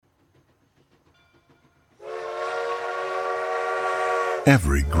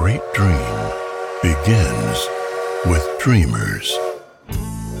Every great dream begins with dreamers.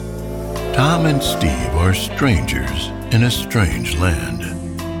 Tom and Steve are strangers in a strange land.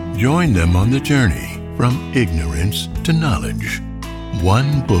 Join them on the journey from ignorance to knowledge,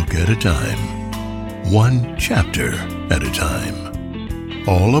 one book at a time, one chapter at a time.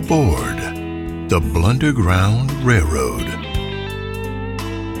 All aboard the Blunderground Railroad.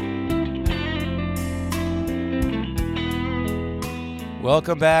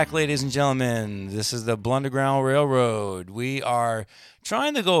 Welcome back, ladies and gentlemen. This is the Blunderground Railroad. We are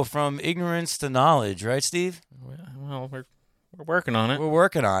trying to go from ignorance to knowledge, right, Steve? Well, we're working on it. We're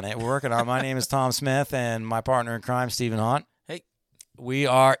working on it. My name is Tom Smith, and my partner in crime, Stephen Hunt. Hey. We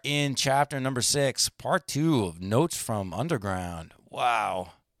are in chapter number 6, part 2 of Notes from Underground.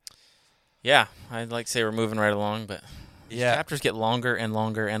 Wow. Yeah, I'd like to say we're moving right along, but chapters get longer and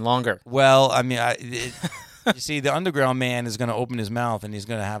longer and longer. Well, I mean, you see, the Underground Man is going to open his mouth, and he's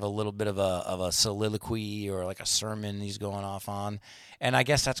going to have a little bit of a soliloquy or like a sermon he's going off on. And I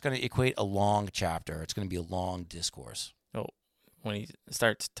guess that's going to equate a long chapter. It's going to be a long discourse. Oh, when he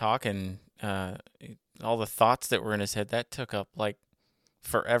starts talking, all the thoughts that were in his head, that took up like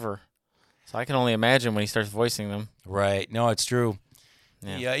forever. So I can only imagine when he starts voicing them. Right. No, it's true.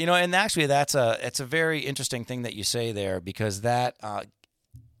 Yeah. You know, and actually it's a very interesting thing that you say there, because that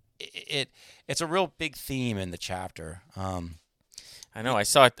it's a real big theme in the chapter. I know. I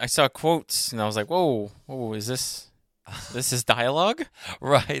saw quotes, and I was like, "Whoa, is this is dialogue?"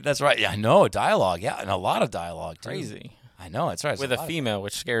 Right. That's right. Yeah, I know, dialogue. Yeah, and a lot of dialogue too. Crazy. I know. That's right. With a female,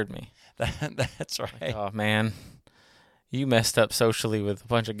 which scared me. That's right. Like, oh man, you messed up socially with a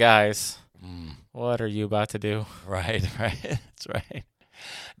bunch of guys. What are you about to do? Right. That's right.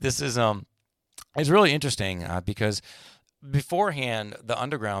 This is it's really interesting because beforehand, the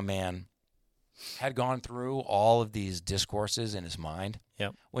Underground Man had gone through all of these discourses in his mind.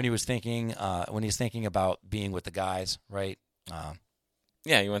 Yep. When he was thinking about being with the guys, right?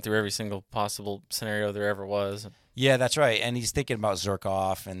 Yeah, he went through every single possible scenario there ever was. Yeah, that's right. And he's thinking about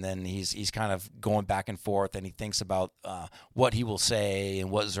Zerkoff, and then he's kind of going back and forth, and he thinks about what he will say and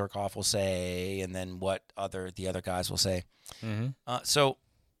what Zerkoff will say, and then what the other guys will say. Mm-hmm. So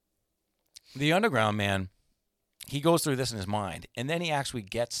the Underground Man, he goes through this in his mind, and then he actually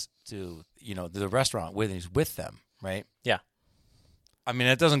gets to the restaurant he's with them, right? Yeah. I mean,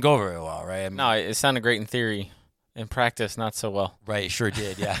 it doesn't go very well, right? I mean, No, it sounded great in theory. In practice, not so well. Right, it sure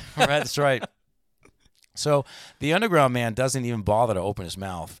did, yeah. Right, that's right. So the Underground Man doesn't even bother to open his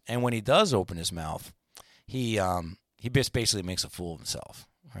mouth, and when he does open his mouth, he just basically makes a fool of himself,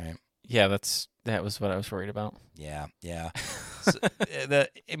 right? Yeah, that was what I was worried about. Yeah. So,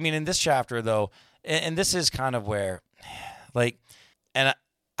 in this chapter, though, and this is kind of where, and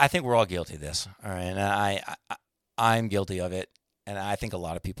I think we're all guilty of this, all right? And I'm guilty of it, and I think a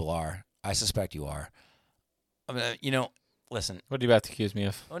lot of people are. I suspect you are. I mean, listen. What are you about to accuse me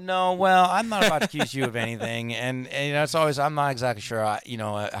of? Oh, no, well, I'm not about to accuse you of anything, and it's always, I'm not exactly sure,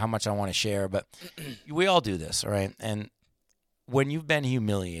 how much I want to share, but we all do this, all right? And when you've been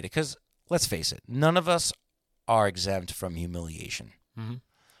humiliated, because let's face it, none of us are exempt from humiliation. Mm-hmm.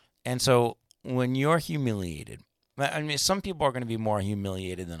 And so when you're humiliated, I mean, some people are going to be more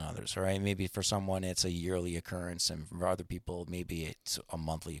humiliated than others, right? Maybe for someone it's a yearly occurrence, and for other people maybe it's a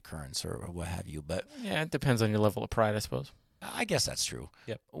monthly occurrence or what have you. But yeah, it depends on your level of pride, I suppose. I guess that's true.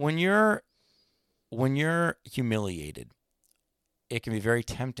 Yep. When you're humiliated, it can be very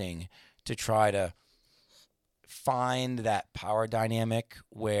tempting to try to find that power dynamic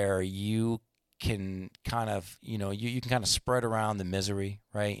where you can kind of, you can kind of spread around the misery,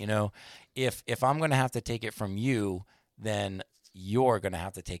 right? If I'm going to have to take it from you, then you're going to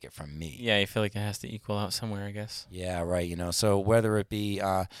have to take it from me. Yeah, you feel like it has to equal out somewhere, I guess. Yeah, right. So whether it be,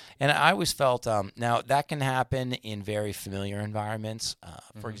 and I always felt, now that can happen in very familiar environments.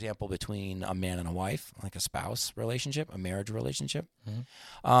 For example, between a man and a wife, like a spouse relationship, a marriage relationship. Mm-hmm.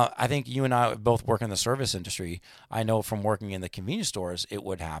 I think you and I both work in the service industry. I know from working in the convenience stores, it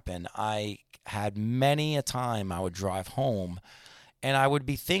would happen. I had many a time I would drive home, and I would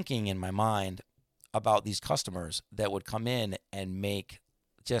be thinking in my mind about these customers that would come in and make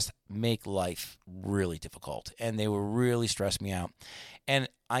life really difficult, and they would really stress me out. And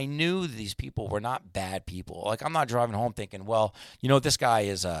I knew these people were not bad people. Like, I'm not driving home thinking, well, this guy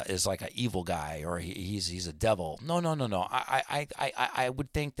is like an evil guy, or he's a devil. No. I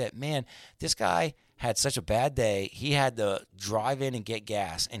would think that, man, this guy had such a bad day. He had to drive in and get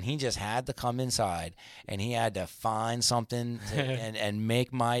gas, and he just had to come inside, and he had to find something and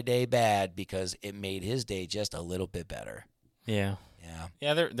make my day bad because it made his day just a little bit better. Yeah. Yeah.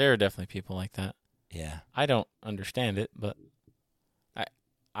 Yeah, there are definitely people like that. Yeah. I don't understand it, but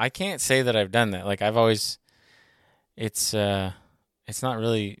I can't say that I've done that. Like I've always, it's not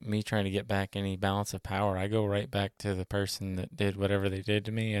really me trying to get back any balance of power. I go right back to the person that did whatever they did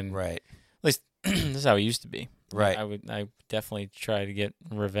to me, and Right. at least this is how it used to be. Right. I definitely try to get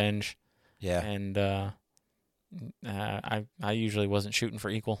revenge. Yeah. And I usually wasn't shooting for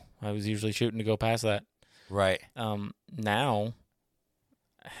equal. I was usually shooting to go past that. Right. Now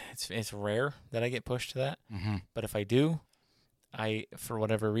it's rare that I get pushed to that. Mm-hmm. But if I do, for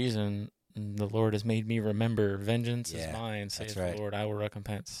whatever reason, the Lord has made me remember vengeance is mine, saith the Lord, I will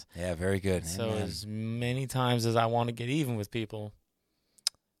recompense. Yeah, very good. So Amen. as many times as I want to get even with people,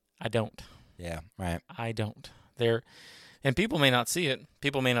 I don't. Yeah, right. I don't. And people may not see it.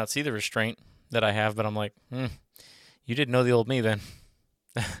 People may not see the restraint that I have, but I'm like, you didn't know the old me then.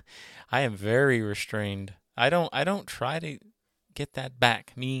 I am very restrained. I don't try to get that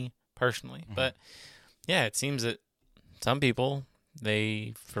back, me personally. Mm-hmm. But yeah, it seems that some people,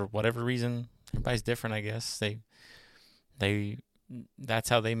 they, for whatever reason, everybody's different, I guess. They that's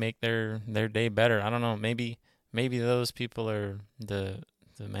how they make their day better. I don't know. Maybe those people are the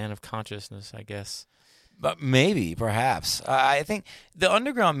man of consciousness, I guess. But maybe, perhaps. I think the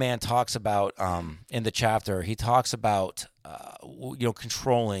Underground Man talks about, in the chapter, he talks about,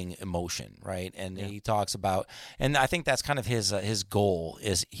 controlling emotion, right? And he talks about, and I think that's kind of his goal,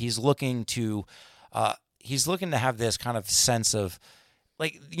 is he's looking to have this kind of sense of,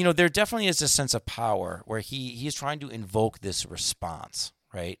 like, there definitely is this sense of power where he's trying to invoke this response,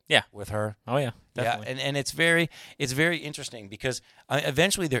 right? Yeah. With her. Oh yeah, definitely. Yeah, and it's very interesting because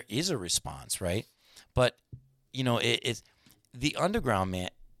eventually there is a response, right? But, it's the Underground Man.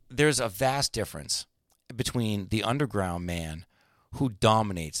 There's a vast difference between the Underground Man who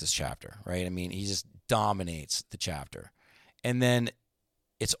dominates this chapter, right? I mean, he just dominates the chapter. And then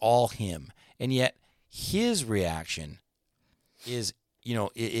it's all him. And yet his reaction is,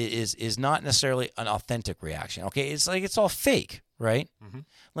 is not necessarily an authentic reaction. Okay, it's like it's all fake, right? Mm-hmm.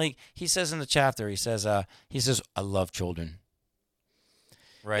 Like he says in the chapter, he says, I love children.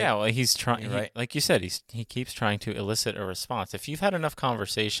 Right. Yeah, well, he's trying. Right. Like you said, he keeps trying to elicit a response. If you've had enough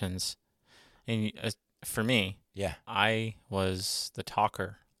conversations, and for me, I was the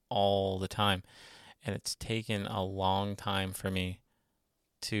talker all the time, and it's taken a long time for me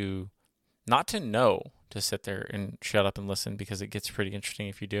to not to know to sit there and shut up and listen, because it gets pretty interesting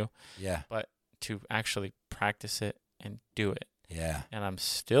if you do. Yeah. But to actually practice it and do it. Yeah. And I'm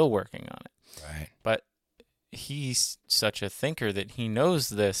still working on it. Right. But he's such a thinker that he knows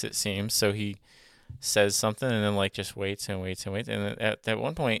this, it seems, so he says something and then just waits and waits and waits, and at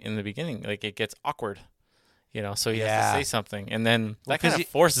one point in the beginning, it gets awkward, so he has to say something, and then that kind of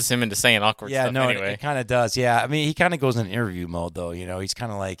forces him into saying awkward stuff anyway. It kind of does. I mean, he kind of goes in interview mode though. He's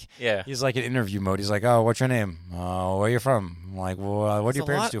kind of like, he's like in interview mode. He's like, oh, what's your name? Oh, where you from? I'm like, well, what do your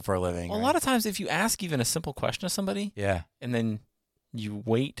parents do for a living? Well, a lot of times if you ask even a simple question to somebody, and then you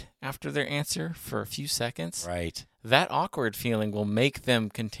wait after their answer for a few seconds, right? That awkward feeling will make them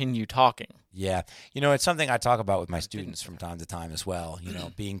continue talking. Yeah. It's something I talk about with my students from time to time as well,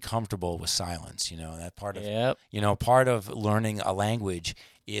 being comfortable with silence, that part of, part of learning a language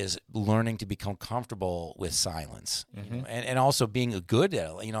is learning to become comfortable with silence, and also being good at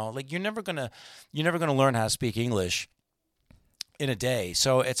it. Like you're never going to learn how to speak English in a day.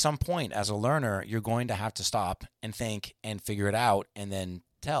 So at some point as a learner, you're going to have to stop and think and figure it out and then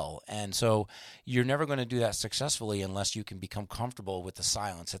tell. And so you're never going to do that successfully unless you can become comfortable with the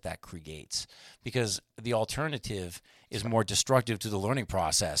silence that creates, because the alternative is more destructive to the learning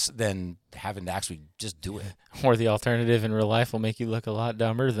process than having to actually just do it. Or the alternative in real life will make you look a lot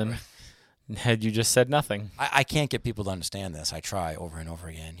dumber than had you just said nothing. I can't get people to understand this. I try over and over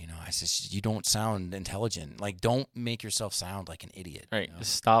again. I said, you don't sound intelligent. Like, don't make yourself sound like an idiot. Right.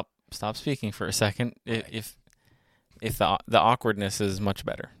 Just stop speaking for a second. Right. If the awkwardness is much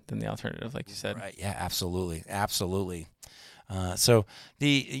better than the alternative, like you said. Right. Yeah. Absolutely. Absolutely. So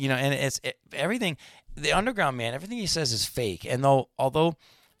and it's everything. The Underground Man, everything he says is fake. And although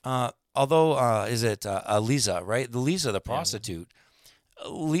is it Lisa, right? Lisa, the prostitute. Yeah.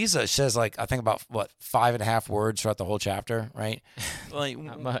 Lisa says I think about 5.5 words throughout the whole chapter, right? Like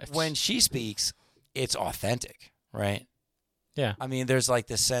when she speaks, it's authentic, right? Yeah. I mean, there's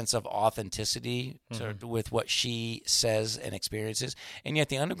this sense of authenticity with what she says and experiences, and yet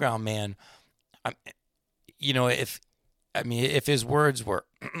the Underground Man, if his words were,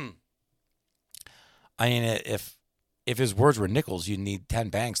 if his words were nickels, you'd need 10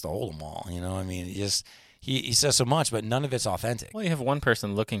 banks to hold them all. He says so much, but none of it's authentic. Well, you have one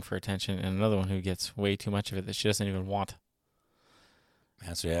person looking for attention and another one who gets way too much of it that she doesn't even want.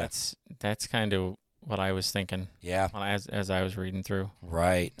 That's kind of what I was thinking. Yeah. As I was reading through.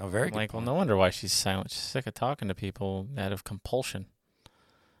 Right. Oh, very I'm good like, point. well, no wonder why she's silent. She's sick of talking to people out of compulsion.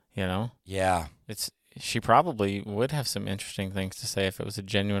 You know? Yeah. She probably would have some interesting things to say if it was a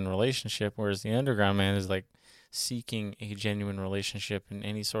genuine relationship, whereas the underground man is like seeking a genuine relationship in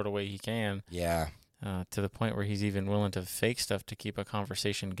any sort of way he can. Yeah. To the point where he's even willing to fake stuff to keep a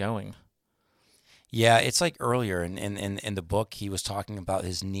conversation going. Yeah, it's like earlier in the book, he was talking about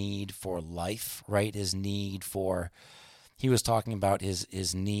his need for life, right? He was talking about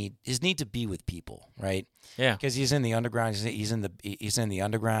his need to be with people, right? Yeah. Because he's in the underground, he's in the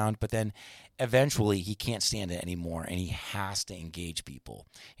underground, but then eventually he can't stand it anymore, and he has to engage people,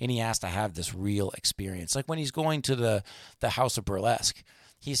 and he has to have this real experience. Like when he's going to the House of Burlesque,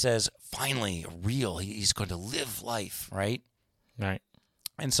 he says, finally, he's going to live life, right? Right.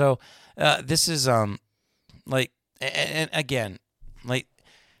 And so this is like, and again, like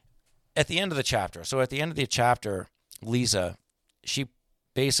at the end of the chapter. So at the end of the chapter, Lisa, she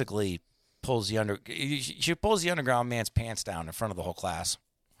basically pulls the underground man's pants down in front of the whole class,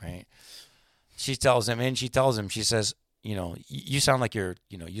 right? She tells him, she says, you sound like you're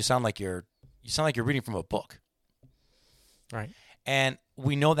reading from a book. Right. And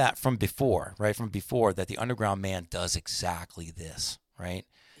we know that from before, right? From before, that the underground man does exactly this, right?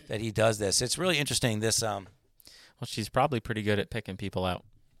 That he does this. It's really interesting. This, well, she's probably pretty good at picking people out.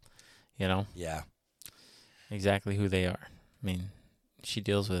 Yeah. Exactly who they are. I mean, she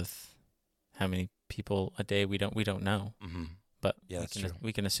deals with how many people a day we don't know. Mm-hmm. But yeah, that's true.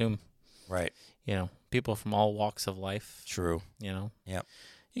 We can assume, right? People from all walks of life. True. Yep.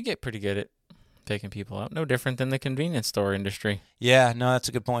 You get pretty good at picking people out. No different than the convenience store industry. Yeah, no, that's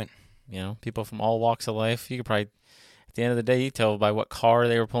a good point. People from all walks of life. You could probably, at the end of the day, you tell by what car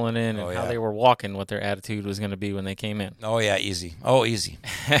they were pulling in and how they were walking what their attitude was going to be when they came in. Oh, yeah, easy. Oh, easy.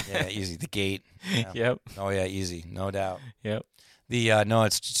 Yeah, easy. The gate. Yeah. Yep. Oh, yeah, easy. No doubt. Yep. No,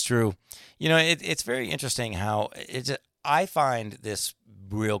 it's true. It's very interesting how I find this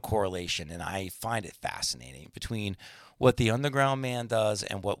real correlation, and I find it fascinating between what the underground man does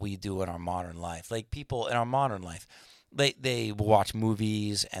and what we do in our modern life. Like people in our modern life, they watch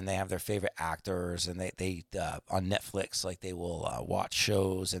movies and they have their favorite actors, and they on Netflix, like they will watch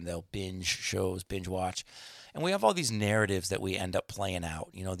shows and they'll binge watch. And we have all these narratives that we end up playing out,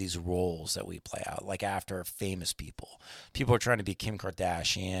 these roles that we play out, like after famous people. People are trying to be Kim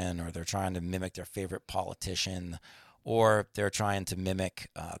Kardashian, or they're trying to mimic their favorite politician, or they're trying to mimic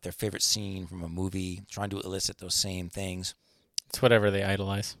their favorite scene from a movie, trying to elicit those same things. It's whatever they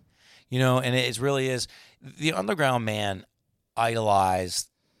idolize. And it really is. The underground man idolized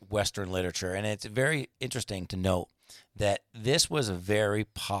Western literature, and it's very interesting to note that this was a very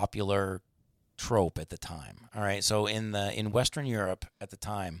popular trope at the time. All right, so in Western Europe at the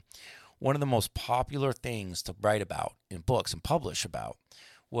time, one of the most popular things to write about in books and publish about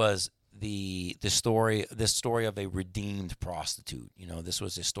was the story of a redeemed prostitute. This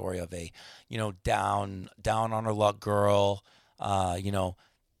was a story of a down on her luck girl,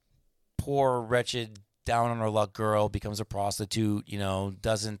 poor, wretched, down on her luck girl becomes a prostitute,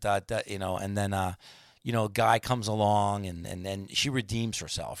 doesn't, and then, a guy comes along and then she redeems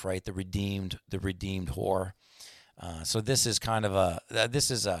herself, right? The redeemed whore. So this is kind of a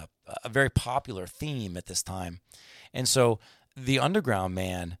very popular theme at this time. And so the underground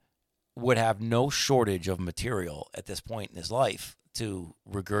man would have no shortage of material at this point in his life to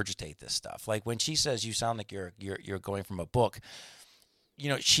regurgitate this stuff. Like when she says, you sound like you're going from a book,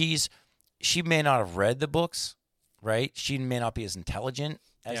 she may not have read the books, right? She may not be as intelligent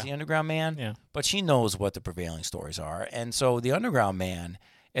as the underground man, but she knows what the prevailing stories are. And so the underground man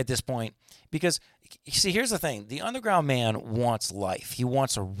at this point, because see, here's the thing, the underground man wants life. He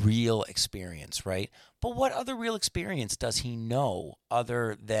wants a real experience, right? But what other real experience does he know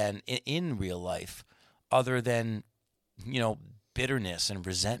other than in real life, other than, bitterness and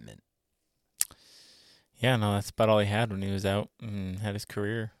resentment? Yeah, no, that's about all he had when he was out and had his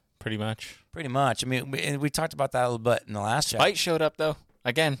career, pretty much. Pretty much. I mean, we talked about that a little bit in the last chapter. Spite showed up, though,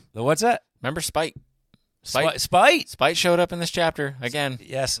 again. What's that? Remember Spite? Spite? Spite showed up in this chapter, again.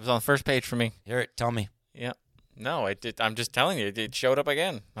 Yes. It was on the first page for me. Here, tell me. Yeah. No, I'm just telling you, it showed up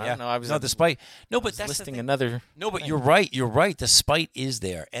again. I don't know. I was the spite. No, but that's listing the thing. another. No, but thing. You're right. You're right. The spite is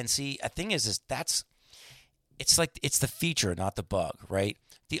there. And see, the thing is it's like it's the feature, not the bug, right?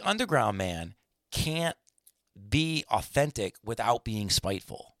 The underground man can't be authentic without being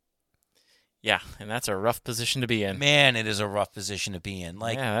spiteful. Yeah, and that's a rough position to be in. Man, it is a rough position to be in.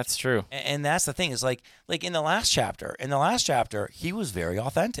 Like, yeah, that's true. And that's the thing is like in the last chapter, he was very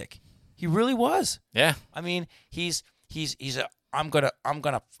authentic. He really was. Yeah. I mean, he's I'm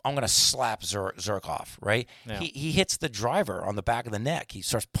gonna slap Zurkov, right? Yeah. He hits the driver on the back of the neck. He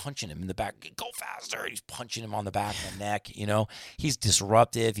starts punching him in the back. Go faster! He's punching him on the back of the neck. You know, he's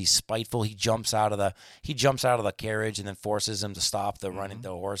disruptive. He's spiteful. He jumps out of the carriage and then forces him to stop the running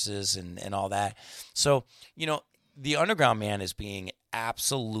the horses and all that. So you know, the Underground Man is being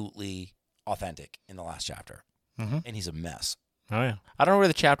absolutely authentic in the last chapter, and he's a mess. Oh yeah, I don't know where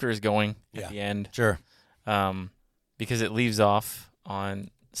the chapter is going Yeah. at the end. Sure. Because it leaves off on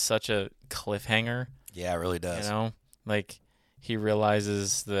such a cliffhanger. Yeah, it really does. You know, like he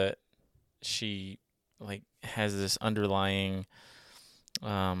realizes that she like has this underlying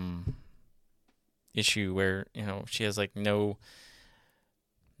issue where, you know, she has like no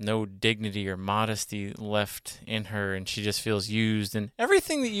dignity or modesty left in her, and she just feels used, and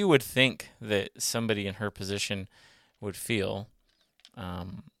everything that you would think that somebody in her position would feel,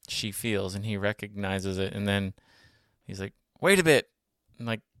 she feels, and he recognizes it, and then he's like, wait a bit. I'm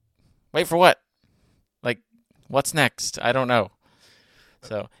like, wait for what? Like, what's next? I don't know.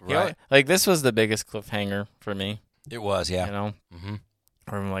 So, you know, like, this was the biggest cliffhanger for me. It was, yeah. You know? Mm-hmm.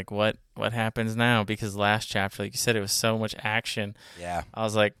 Where I'm like, what happens now? Because last chapter, like you said, it was so much action. Yeah. I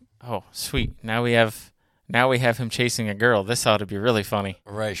was like, oh, sweet. Now we have him chasing a girl. This ought to be really funny.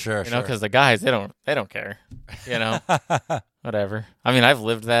 Right, sure, You know, because the guys, they don't care. You know? Whatever. I mean, I've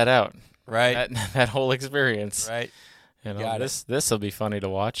lived that out. Right. That whole experience. Right. You know, this will be funny to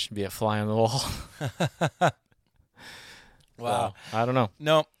watch. Be a fly on the wall. Wow. So, I don't know.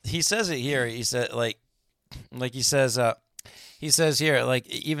 No, he says it here. He said he says here, like,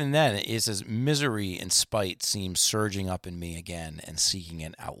 even then, he says, misery and spite seem surging up in me again and seeking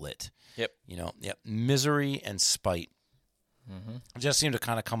an outlet. Yep. You know, misery and spite just seem to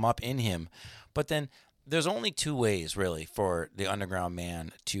kind of come up in him. But then there's only two ways, really, for the Underground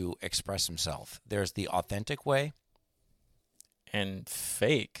Man to express himself. There's the authentic way. And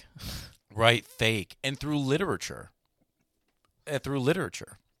fake. Right, fake. And through literature.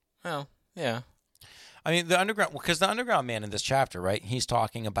 Well, yeah. I mean, the Underground Man in this chapter, right? He's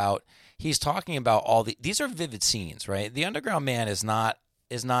talking about all these are vivid scenes, right? The Underground Man is not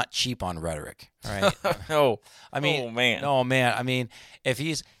cheap on rhetoric, right? No. I mean, oh man. I mean, if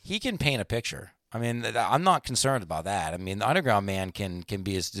he can paint a picture. I mean, I'm not concerned about that. I mean, the Underground Man can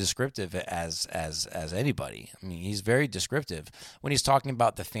be as descriptive as anybody. I mean, he's very descriptive when he's talking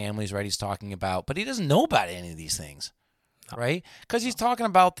about the families, right? He's talking about, but he doesn't know about any of these things. Right? Because he's talking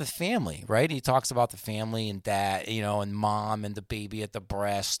about the family, right? He talks about the family and dad, you know, and mom and the baby at the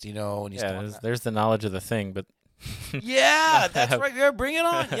breast, you know. And he's there's the knowledge of the thing, but yeah, that's right. Yeah, bring it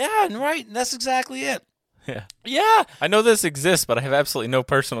on. Yeah, and right, and that's exactly it. Yeah. I know this exists, but I have absolutely no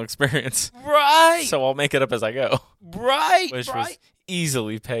personal experience. Right. So I'll make it up as I go. Right. Which was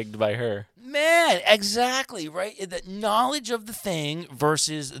easily pegged by her. Man, exactly right. The knowledge of the thing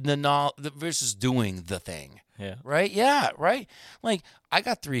versus versus doing the thing. Yeah. Right? Yeah, right? Like, I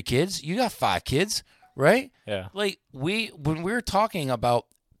got 3 kids. You got 5 kids, right? Yeah. Like, when we're talking about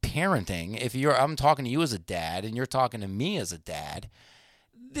parenting, I'm talking to you as a dad and you're talking to me as a dad,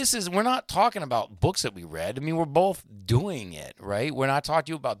 we're not talking about books that we read. I mean, we're both doing it, right? We're not talking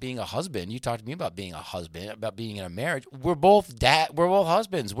to you about being a husband. You talk to me about being a husband, about being in a marriage. We're both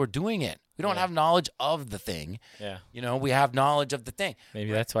husbands. We're doing it. We don't have knowledge of the thing. Yeah. You know, we have knowledge of the thing.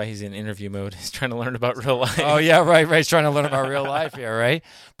 Maybe that's why he's in interview mode. He's trying to learn about real life. Oh, yeah, right. He's trying to learn about real life here, right?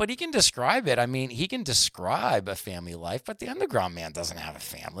 But he can describe it. I mean, he can describe a family life, but the Underground Man doesn't have a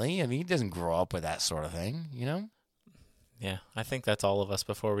family. I mean, he doesn't grow up with that sort of thing, you know? Yeah, I think that's all of us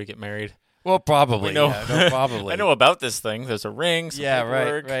before we get married. Well, probably. We know. Yeah, no, probably. I know about this thing. There's a ring. Some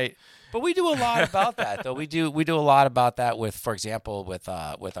paperwork. Right. But we do a lot about that, though. We do a lot about that with, for example, with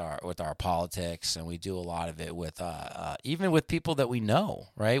our politics, and we do a lot of it with even with people that we know,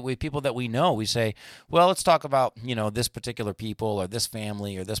 right? With people that we know, we say, well, let's talk about, you know, this particular people or this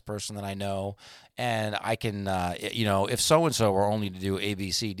family or this person that I know, and I can, you know, if so and so were only to do A,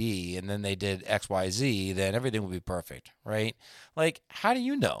 B, C, D, and then they did X, Y, Z, then everything would be perfect, right? Like, how do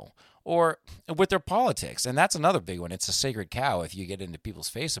you know? Or with their politics. And that's another big one. It's a sacred cow if you get into people's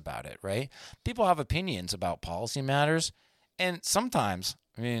face about it, right? People have opinions about policy matters. And sometimes,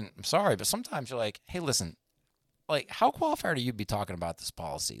 I mean, I'm sorry, but sometimes you're like, hey, listen, like, how qualified are you to be talking about this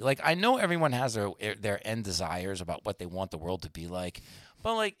policy? Like, I know everyone has their end desires about what they want the world to be like.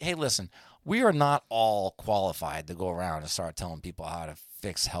 But, like, hey, listen, we are not all qualified to go around and start telling people how to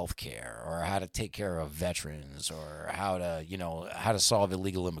fix healthcare or how to take care of veterans or how to solve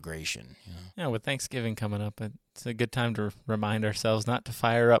illegal immigration. You know? Yeah, with Thanksgiving coming up, it It's a good time to remind ourselves not to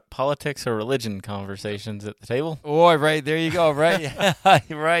fire up politics or religion conversations at the table. Oh, right, there you go. Right,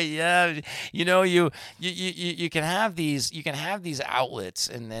 right, yeah. You can have these outlets,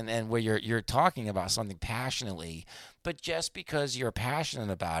 and where you're talking about something passionately, but just because you're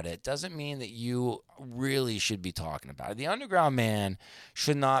passionate about it doesn't mean that you really should be talking about it. The underground man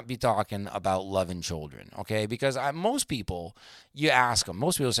should not be talking about loving children, okay? Because most people, you ask them,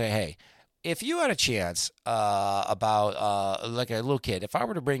 most people say, hey, if you had a chance about like a little kid, if I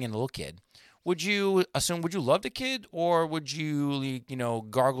were to bring in a little kid, would you love the kid, or would you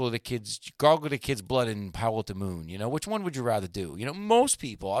gargle the kid's blood and howl at the moon? Which one would you rather do? Most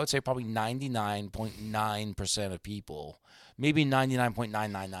people, I would say probably 99.9% of people, maybe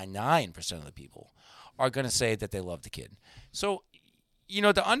 99.9999% of the people are going to say that they love the kid. So,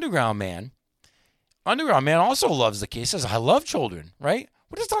 the underground man also loves the kid. He says, I love children, right?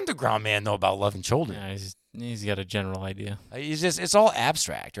 What does the underground man know about loving children? Yeah, he's got a general idea. It's all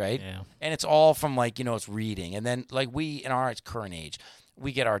abstract, right? Yeah. And it's all from it's reading. And then we, in our current age,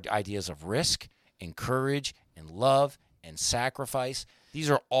 we get our ideas of risk and courage and love and sacrifice. These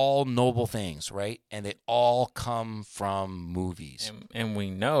are all noble things, right? And they all come from movies. And we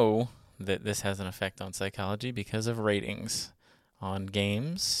know that this has an effect on psychology because of ratings on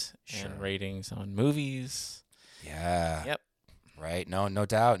games and ratings on movies. Yeah. Yep. Right. No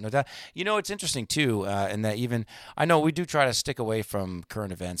doubt. It's interesting too, and that even I know we do try to stick away from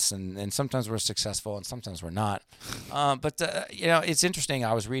current events, and sometimes we're successful and sometimes we're not. But it's interesting.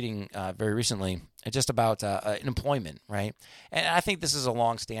 I was reading very recently just about employment, right? And I think this is a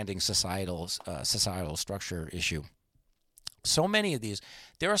long-standing societal structure issue. So many of these,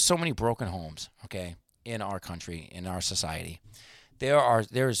 there are so many broken homes, okay, in our country, in our society.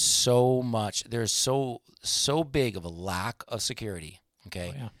 There's so big of a lack of security,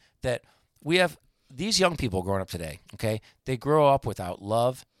 okay, that we have these young people growing up today, okay, they grow up without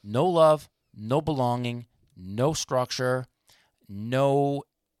love, no belonging, no structure, no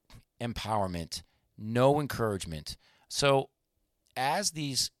empowerment, no encouragement. So as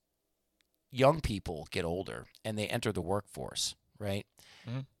these young people get older and they enter the workforce, right,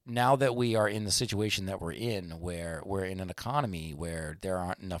 now that we are in the situation that we're in, where we're in an economy where there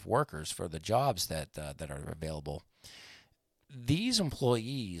aren't enough workers for the jobs that are available, these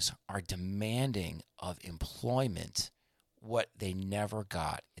employees are demanding of employment what they never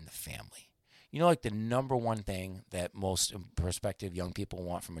got in the family. Like the number one thing that most prospective young people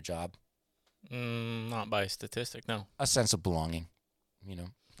want from a job? Not by statistic, no. A sense of belonging,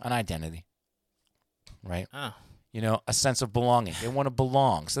 an identity, right? Oh. A sense of belonging. They want to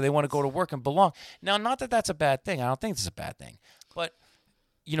belong. So they want to go to work and belong. Now, not that that's a bad thing. I don't think it's a bad thing. But,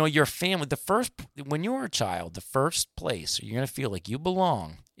 your family, when you're a child, the first place you're going to feel like you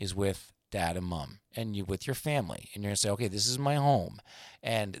belong is with dad and mom, and with your family. And you're going to say, okay, this is my home,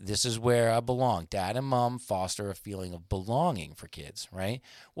 and this is where I belong. Dad and mom foster a feeling of belonging for kids, right?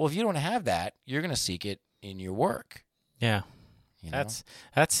 Well, if you don't have that, you're going to seek it in your work. Yeah.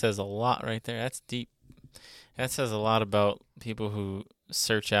 That says a lot right there. That's deep. That says a lot about people who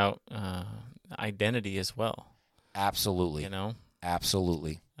search out identity as well. Absolutely.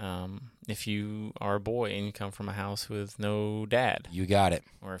 Absolutely. If you are a boy and you come from a house with no dad. You got it.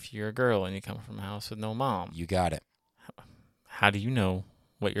 Or if you're a girl and you come from a house with no mom. You got it. How do you know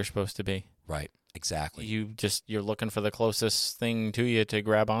what you're supposed to be? Right. Exactly. You're looking for the closest thing to you to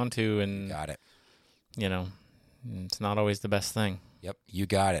grab onto, and you got it. It's not always the best thing. Yep, you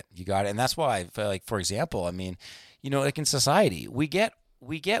got it. And that's why I feel like, for example, I mean, like in society, we get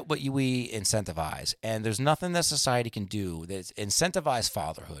what we incentivize, and there's nothing that society can do that's incentivize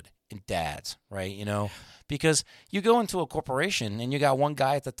fatherhood and dads, right? Because you go into a corporation and you got one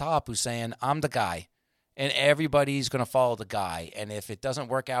guy at the top who's saying, I'm the guy, and everybody's going to follow the guy, and if it doesn't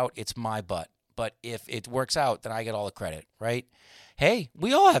work out, it's my butt. But if it works out, then I get all the credit, right? Hey,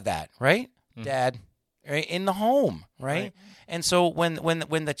 we all have that, right? Dad, right? In the home, right? And so when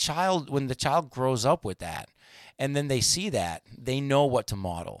the child grows up with that, and then they see that, they know what to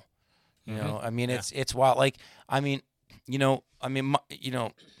model. I mean, it's wild. Like,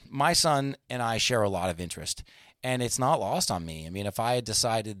 my son and I share a lot of interest, and it's not lost on me. I mean, if I had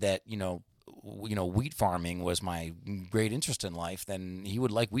decided that wheat farming was my great interest in life, then he would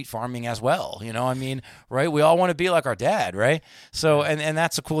like wheat farming as well. Right? We all want to be like our dad, right? So, and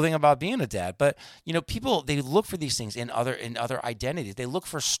that's the cool thing about being a dad. But, people, they look for these things in other identities. They look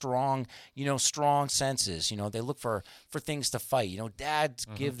for strong senses. They look for things to fight. Dads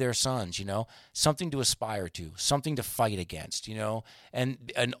give their sons, something to aspire to, something to fight against, and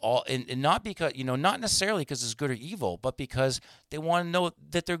not because, not necessarily because it's good or evil, but because they want to know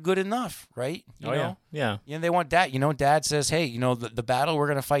that they're good enough, right? right? You Oh, know? yeah. You know, they want dad. You know, dad says, "Hey, you know, the battle we're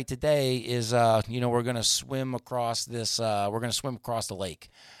going to fight today is, you know, we're going to swim across this. We're going to swim across the lake."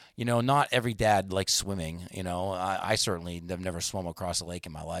 You know, not every dad likes swimming. You know, I certainly have never swum across a lake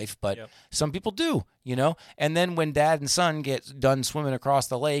in my life, but some people do. You know, and then when dad and son get done swimming across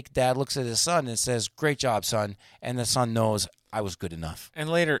the lake, dad looks at his son and says, "Great job, son," and the son knows I was good enough. And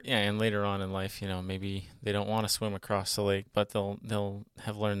later on in life, you know, maybe they don't want to swim across the lake, but they'll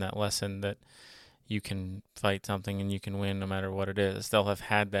have learned that lesson that you can fight something and you can win no matter what it is. They'll have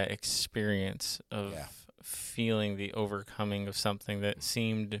had that experience of feeling the overcoming of something that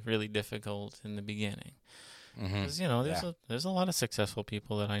seemed really difficult in the beginning. Because you know, there's a lot of successful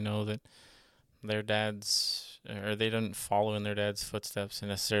people that I know that their dads, or they didn't follow in their dad's footsteps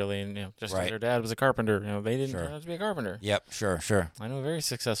necessarily, and you know, just 'cause their dad was a carpenter, you know, they didn't turn out to be a carpenter. Yep, sure. I know a very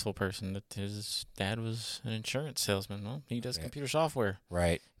successful person that his dad was an insurance salesman. Well, he does computer software.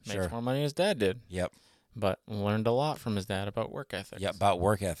 Right, Makes more money than his dad did. Yep. But learned a lot from his dad about work ethic. Yeah, about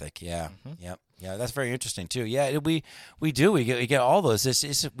work ethic. Yeah, yep, yeah. That's very interesting too. Yeah, we get all those.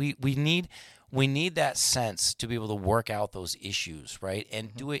 We need that sense to be able to work out those issues, right,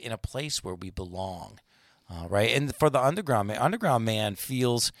 and do it in a place where we belong, right. And for the underground man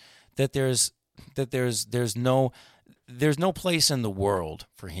feels that there's no place in the world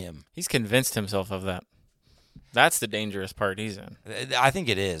for him. He's convinced himself of that. That's the dangerous part he's in. I think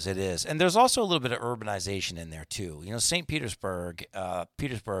it is. And there's also a little bit of urbanization in there, too. You know, St. Petersburg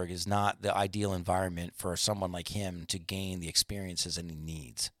is not the ideal environment for someone like him to gain the experiences that he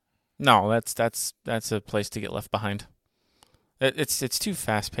needs. No, that's a place to get left behind. It's too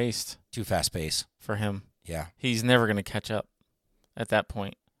fast-paced. Too fast-paced. For him. Yeah. He's never going to catch up at that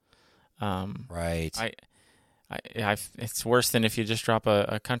point. Right. It's worse than if you just drop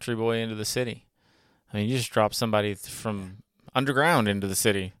a country boy into the city. I mean, you just drop somebody from underground into the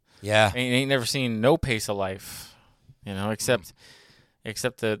city. Yeah. Ain't never seen no pace of life, you know, except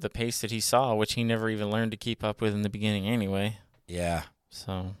the pace that he saw, which he never even learned to keep up with in the beginning anyway. Yeah.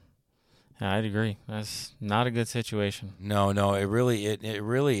 So, yeah, I'd agree. That's not a good situation. No, it really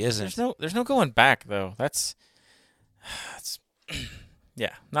isn't. There's no going back though. That's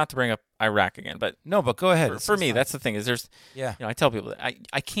yeah, not to bring up Iraq again, but no, but go ahead. For me, that's the thing is you know, I tell people that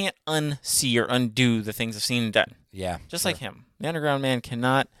I can't unsee or undo the things I've seen and done. Yeah. Just like him. The underground man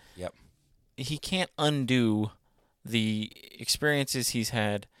cannot. Yep. He can't undo the experiences he's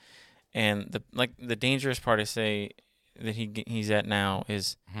had, and the dangerous part I say that he's at now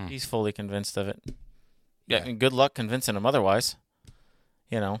is he's fully convinced of it. Yeah. I mean, good luck convincing him otherwise.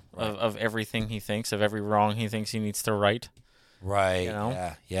 You know, of everything he thinks, of every wrong he thinks he needs to right. Right. You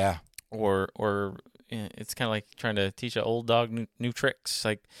know? Yeah. Or it's kind of like trying to teach an old dog new tricks.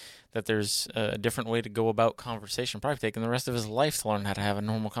 Like that, there's a different way to go about conversation. Probably taking the rest of his life to learn how to have a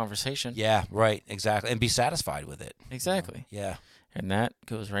normal conversation. Yeah. Right. Exactly. And be satisfied with it. Exactly. Yeah. And that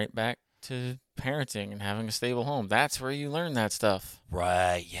goes right back to parenting and having a stable home. That's where you learn that stuff.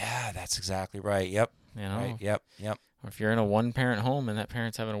 Right. Yeah. That's exactly right. Yep. You know. Right. Yep. Or if you're in a one-parent home and that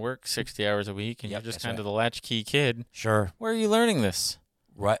parent's having to work 60 hours a week and you're just kind of the latchkey kid. Sure. Where are you learning this?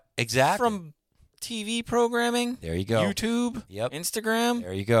 Right. Exactly. From TV programming. There you go. YouTube. Yep. Instagram.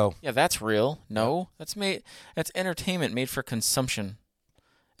 There you go. Yeah, that's real. No, that's entertainment made for consumption.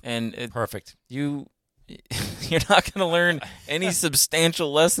 And perfect. You're not going to learn any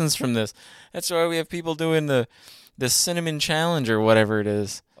substantial lessons from this. That's why we have people doing the cinnamon challenge or whatever it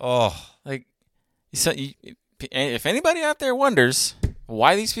is. Oh, like if anybody out there wonders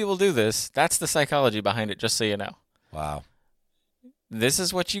why these people do this, that's the psychology behind it, just so you know. Wow. This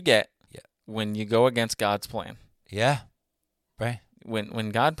is what you get when you go against God's plan. Yeah. Right.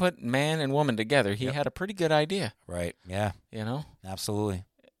 When God put man and woman together, he had a pretty good idea. Right. Yeah. You know? Absolutely.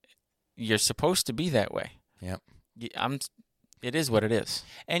 You're supposed to be that way. Yep. It is what it is.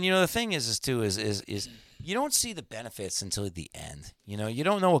 And you know the thing is you don't see the benefits until the end. You know, you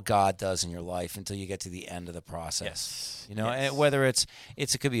don't know what God does in your life until you get to the end of the process. Yes. You know, and whether it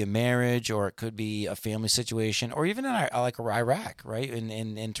could be a marriage or it could be a family situation or even in like Iraq, right?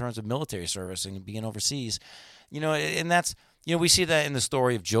 In terms of military service and being overseas, you know, and that's, you know, we see that in the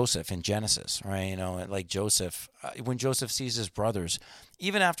story of Joseph in Genesis, right? You know, like Joseph, when Joseph sees his brothers,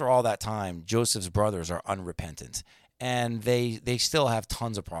 even after all that time, Joseph's brothers are unrepentant. And they still have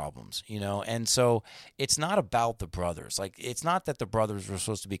tons of problems, you know? And so it's not about the brothers. Like, it's not that the brothers were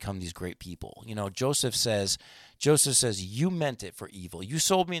supposed to become these great people. You know, Joseph says, you meant it for evil. You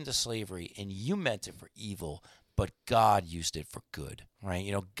sold me into slavery, and you meant it for evil, but God used it for good, right?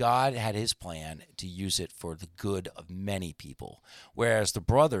 You know, God had his plan to use it for the good of many people, whereas the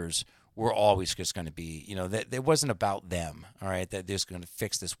brothers were always just going to be, that it wasn't about them, all right, that they're just going to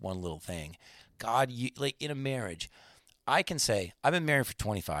fix this one little thing. God, like in a marriage, I can say I've been married for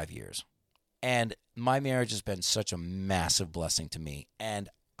 25 years, and my marriage has been such a massive blessing to me. And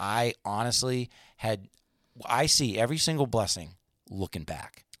I honestly I see every single blessing looking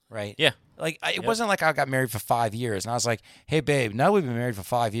back, right? Yeah. Like, it wasn't like I got married for 5 years, and I was like, hey, babe, now we've been married for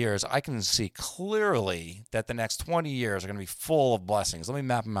 5 years, I can see clearly that the next 20 years are going to be full of blessings. Let me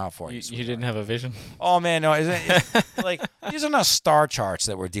map them out for you. You didn't have a vision? Oh, man, no. Like, these are not star charts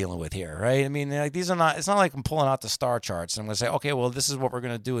that we're dealing with here, right? I mean, like, it's not like I'm pulling out the star charts and I'm going to say, okay, well, this is what we're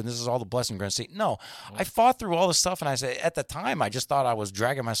going to do, and this is all the blessings we're going to see. No, I fought through all this stuff, and I said, at the time, I just thought I was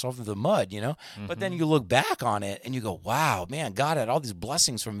dragging myself through the mud, Mm-hmm. But then you look back on it, and you go, wow, man, God had all these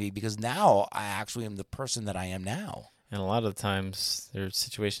blessings for me, because now I actually am the person that I am now. And a lot of the times, there's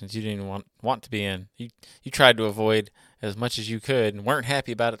situations you didn't even want to be in. You tried to avoid as much as you could and weren't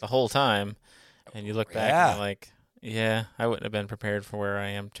happy about it the whole time. And you look back and you're like, yeah, I wouldn't have been prepared for where I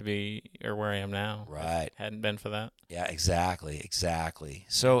am to be, or where I am now. Right. Hadn't been for that. Yeah, exactly.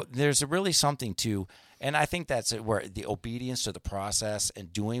 So there's really something to, and I think that's it, where the obedience to the process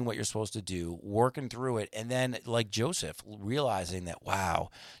and doing what you're supposed to do, working through it, and then, like Joseph, realizing that, wow,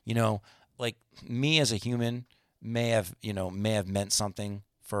 like me as a human may have meant something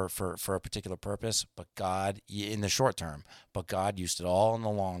for a particular purpose, but God, in the short term, but God used it all in the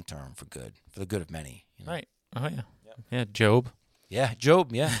long term for the good of many. Right. Oh, yeah. Yeah, Job. Yeah,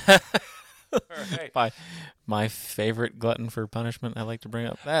 Job, yeah. Right. My favorite glutton for punishment I like to bring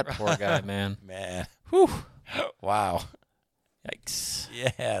up. That poor guy, man. Man. Whew. Wow. Yikes.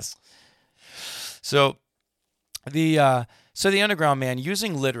 Yes. So the underground man,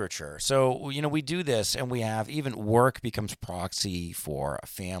 using literature. So, we do this, and we have even work becomes proxy for a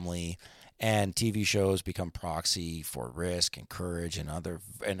family, and TV shows become proxy for risk and courage and other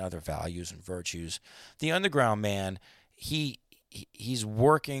values and virtues. The underground man, he's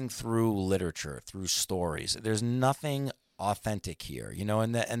working through literature, through stories. There's nothing authentic here,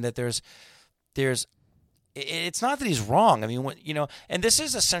 and that there's it's not that he's wrong. I mean, and this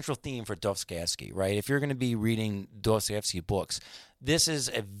is a central theme for Dostoevsky, right? If you're going to be reading Dostoevsky books, this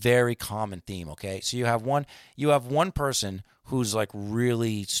is a very common theme, okay? So you have one person who's like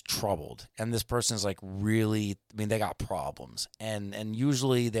really troubled, and this person's like really, I mean, they got problems, and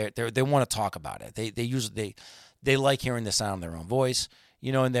usually they want to talk about it. They like hearing the sound of their own voice,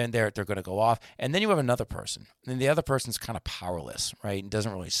 and then they're going to go off. And then you have another person, and the other person's kind of powerless, right? And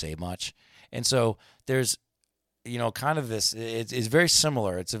doesn't really say much. And so there's, kind of this, it's very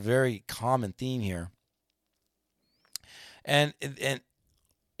similar. It's a very common theme here. And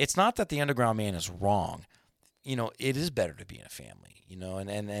it's not that the underground man is wrong. It is better to be in a family,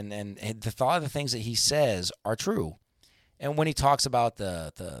 and the thought of the things that he says are true. And when he talks about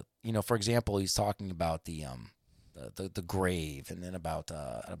the for example, he's talking about the grave, and then about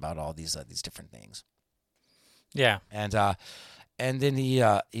all these different things. Yeah. And then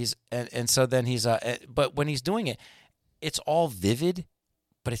but when he's doing it, it's all vivid,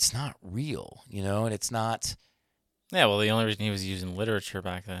 but it's not real, and it's not. Yeah, well, the only reason he was using literature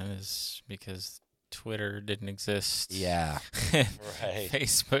back then is because Twitter didn't exist. Yeah. Right.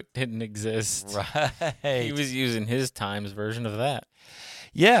 Facebook didn't exist. Right. He was using his time's version of that.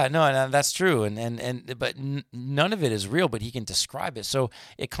 Yeah, no, that's true, but none of it is real, but he can describe it, so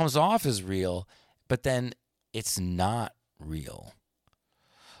it comes off as real, but then it's not real.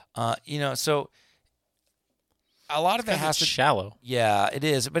 So a lot of it has to shallow. Yeah, it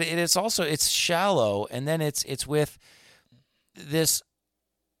is, but it's shallow, and then it's with this.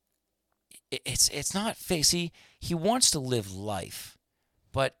 It's not facey. He wants to live life,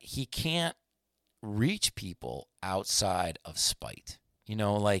 but he can't reach people outside of spite.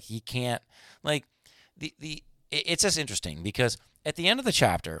 Like he can't, like it's just interesting because at the end of the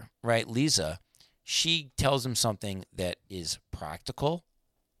chapter, right, Lisa, she tells him something that is practical,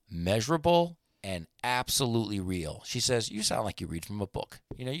 measurable, and absolutely real. She says, you sound like you read from a book.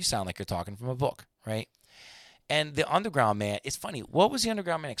 You sound like you're talking from a book, right? And the underground man, it's funny. What was the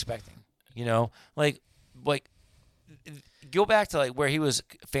underground man expecting? Like go back to like where he was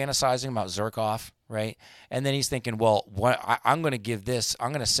fantasizing about Zherkov, right? And then he's thinking, well, I'm going to give this,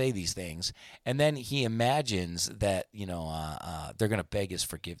 I'm going to say these things. And then he imagines that, they're going to beg his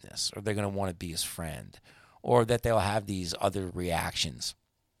forgiveness, or they're going to want to be his friend, or that they'll have these other reactions.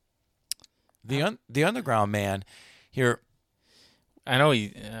 The underground man here. I know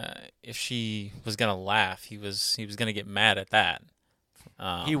if she was going to laugh, he was going to get mad at that.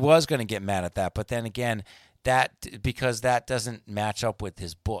 He was going to get mad at that, but then again, because that doesn't match up with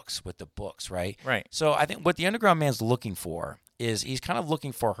the books, right? Right. So I think what the underground man's looking for is he's kind of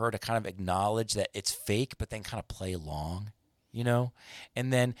looking for her to kind of acknowledge that it's fake, but then kind of play along, you know?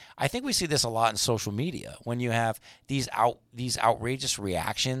 And then I think we see this a lot in social media when you have these outrageous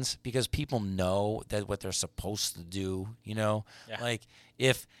reactions because people know that what they're supposed to do, you know? Yeah. Like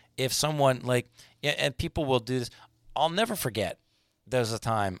if someone and people will do this. I'll never forget there was a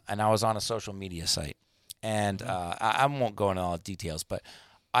time and I was on a social media site and I won't go into all the details, but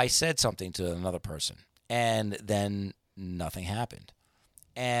I said something to another person and then nothing happened.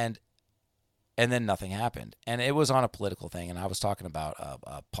 And then nothing happened. And it was on a political thing, and I was talking about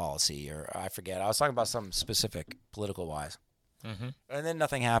a policy, or I forget. I was talking about something specific political-wise. Mm-hmm. And then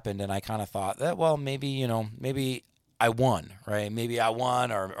nothing happened, and I kind of thought that, well, maybe I won, right? Maybe I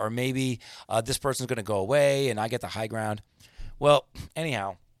won, or maybe this person's going to go away, and I get the high ground. Well,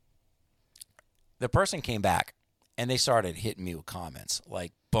 anyhow, the person came back, and they started hitting me with comments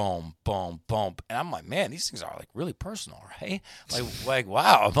like, boom, boom, boom. And I'm like, man, these things are like really personal, right? Like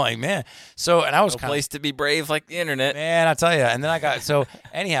wow. I'm like, man. So, and I was no place to be brave like the internet. Man, I tell you. And then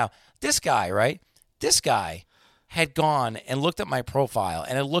anyhow, this guy, right? This guy had gone and looked at my profile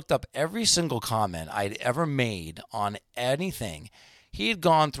and had looked up every single comment I'd ever made on anything. He had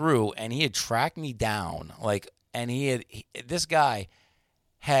gone through and he had tracked me down. This guy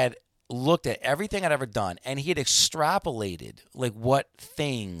had looked at everything I'd ever done, and he had extrapolated like what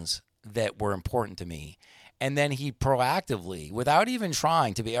things that were important to me. And then he proactively, without even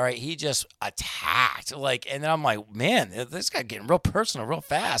trying to be, all right, he just attacked. And then I'm like, man, this guy getting real personal real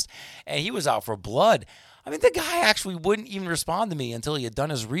fast. And he was out for blood. I mean, the guy actually wouldn't even respond to me until he had done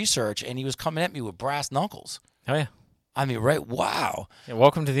his research, and he was coming at me with brass knuckles. Oh, yeah. I mean, right? Wow. Yeah,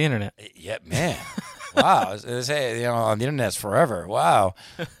 welcome to the internet. Yeah, man. Wow. Hey, on the internet's forever. Wow.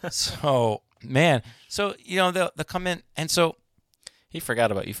 So, man. So, they'll come in. And so. He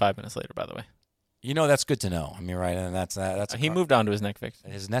forgot about you 5 minutes later, by the way. That's good to know. I mean, right. And that's he moved on to his next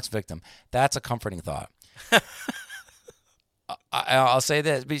victim. His next victim. That's a comforting thought. I'll say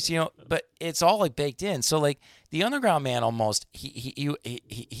this, but it's all like baked in. So like the underground man almost he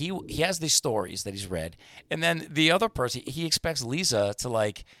has these stories that he's read, and then the other person he expects Lisa to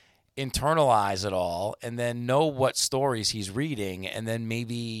like internalize it all and then know what stories he's reading and then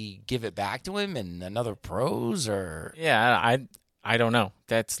maybe give it back to him in another prose or I don't know.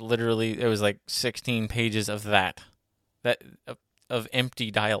 That's literally it was like 16 pages of that of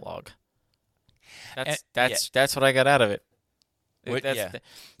empty dialogue. That's what I got out of it.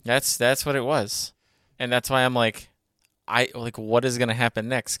 That's what it was, and that's why I'm like, what is gonna happen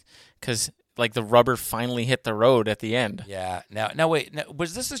next? Because like the rubber finally hit the road at the end. Yeah. Now wait. Now,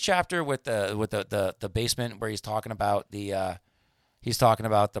 was this the chapter with the basement where he's talking about the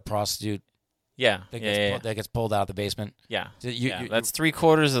prostitute? Yeah. That gets pulled out of the basement. Yeah. That's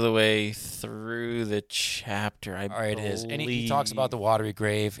 3/4 of the way through the chapter. All right, it is. And he talks about the watery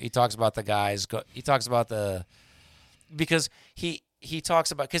grave. He talks about the guys. He talks about the. Because he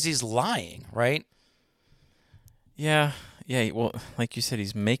talks about because he's lying, right? Yeah. Well, like you said,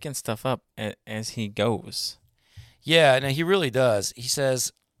 he's making stuff up as he goes. Yeah, and he really does. He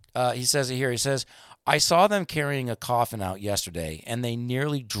says it here. He says, "I saw them carrying a coffin out yesterday, and they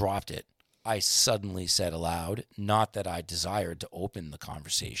nearly dropped it. I suddenly said aloud, not that I desired to open the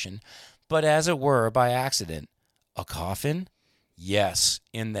conversation, but as it were by accident. A coffin? Yes,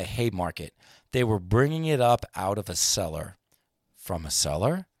 in the Haymarket. They were bringing it up out of a cellar. From a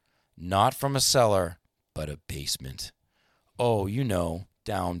cellar? Not from a cellar, but a basement. Oh,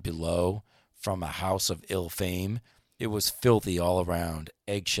 down below, from a house of ill fame. It was filthy all around,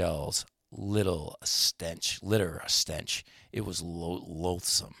 eggshells, litter, a stench. It was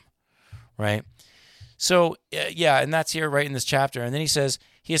loathsome." Right? So, and that's here right in this chapter. And then he says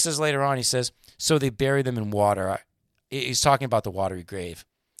later on, so they bury them in water. He's talking about the watery grave.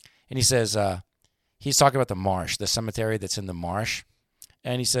 And he says, he's talking about the marsh, the cemetery that's in the marsh.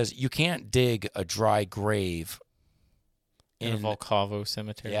 And he says, you can't dig a dry grave in Volkovo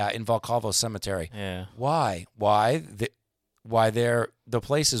Cemetery. Yeah, in Volkovo Cemetery. Yeah. Why? The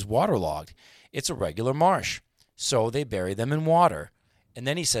place is waterlogged. It's a regular marsh. So they bury them in water. And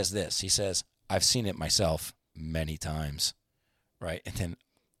then he says this. He says, I've seen it myself many times. Right? And then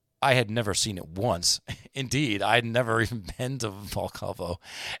I had never seen it once. Indeed, I had never even been to Volkovo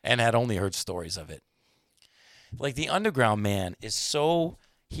and had only heard stories of it. Like the underground man he's so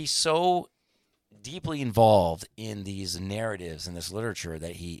deeply involved in these narratives and this literature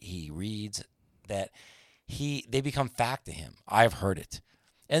that he reads that they become fact to him. I've heard it.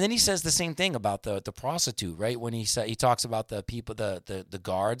 And then he says the same thing about the prostitute, right? When he talks about the people, the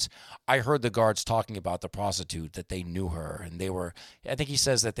guards. I heard the guards talking about the prostitute, that they knew her, and I think he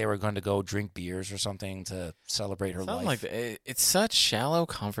says that they were going to go drink beers or something to celebrate her Something life. like that. It's such shallow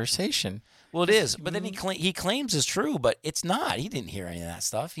conversation. Well, it is, but then he claims it's true, but it's not. He didn't hear any of that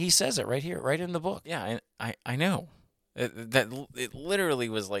stuff. He says it right here, right in the book. Yeah, I know. It literally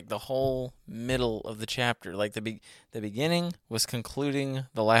was like the whole middle of the chapter. Like the beginning was concluding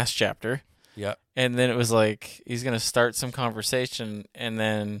the last chapter. Yeah. And then it was like he's going to start some conversation, and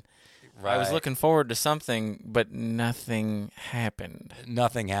then I was looking forward to something, but nothing happened.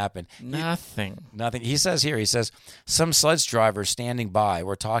 Nothing happened. Nothing. Nothing. He says, some sledge drivers standing by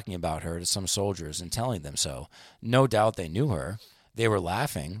were talking about her to some soldiers and telling them so. No doubt they knew her. They were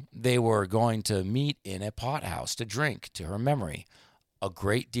laughing. They were going to meet in a pothouse to drink to her memory. A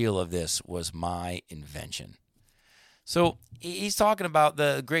great deal of this was my invention. So he's talking about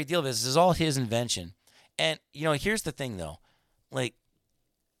the great deal of this is all his invention. And, here's the thing, though.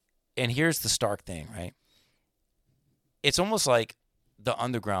 And here's the stark thing, right? It's almost like the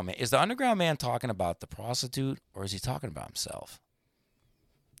underground man. Is the underground man talking about the prostitute, or is he talking about himself?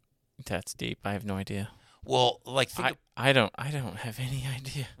 That's deep. I have no idea. Well, I don't have any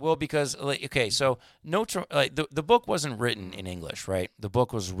idea. Well, because so the book wasn't written in English, right? The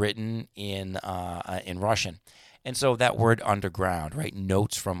book was written in Russian, and so that word underground, right?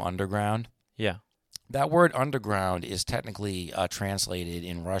 Notes from underground. Yeah. That word underground is technically translated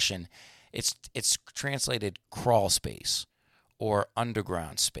in Russian. It's translated crawl space or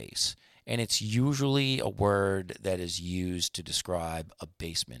underground space, and it's usually a word that is used to describe a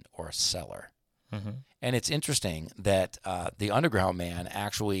basement or a cellar. Mm-hmm. And it's interesting that the underground man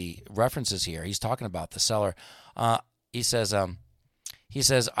actually references here. He's talking about the cellar. He says,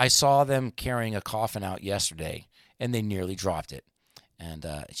 I saw them carrying a coffin out yesterday, and they nearly dropped it. And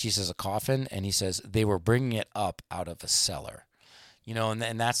she says, a coffin? And he says, they were bringing it up out of a cellar.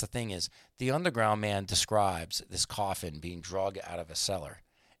 And that's the thing is, the underground man describes this coffin being dragged out of a cellar.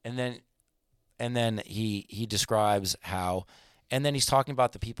 And then he describes how... And then he's talking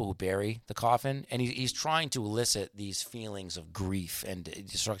about the people who bury the coffin, and he's trying to elicit these feelings of grief and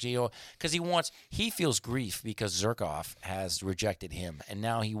destruction. Because he feels grief because Zherkov has rejected him, and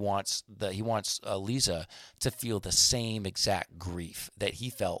now he wants Lisa to feel the same exact grief that he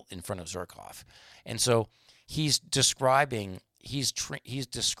felt in front of Zherkov, and so he's describing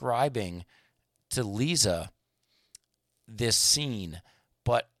to Lisa this scene,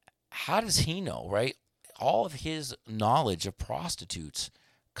 but how does he know, right? All of his knowledge of prostitutes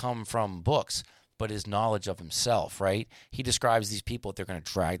come from books, but his knowledge of himself, right? He describes these people, they're going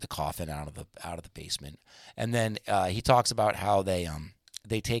to drag the coffin out of the basement. And then he talks about how they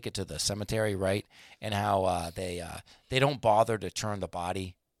take it to the cemetery, right? And how they don't bother to turn the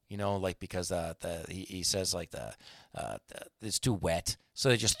body, because he says it's too wet. So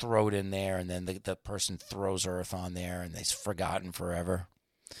they just throw it in there, and then the person throws earth on there, and it's forgotten forever.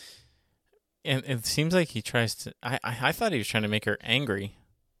 And it seems like he tries to... I thought he was trying to make her angry,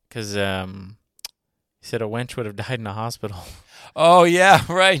 because he said a wench would have died in a hospital. Oh, yeah,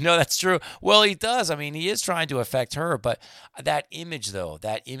 right. No, that's true. Well, he does. I mean, he is trying to affect her, but that image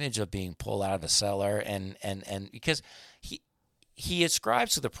of being pulled out of a cellar, and because he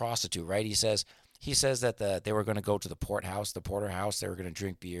ascribes to the prostitute, right? He says that they were going to go to the porterhouse. They were going to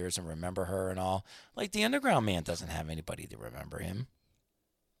drink beers and remember her and all. Like, the underground man doesn't have anybody to remember him.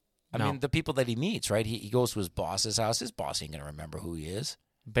 I mean, the people that he meets, right? He goes to his boss's house. His boss ain't going to remember who he is.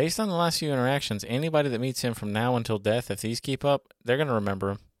 Based on the last few interactions, anybody that meets him from now until death, if these keep up, they're going to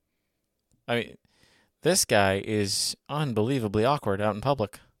remember him. I mean, this guy is unbelievably awkward out in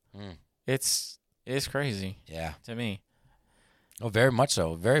public. It's crazy. Yeah. To me. Oh, very much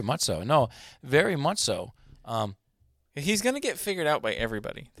so. Very much so. No, very much so. He's going to get figured out by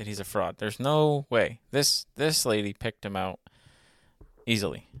everybody that he's a fraud. There's no way. This lady picked him out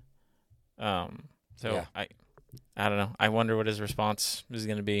easily. Yeah. I don't know. I wonder what his response is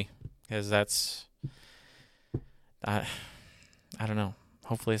going to be, because that's I don't know.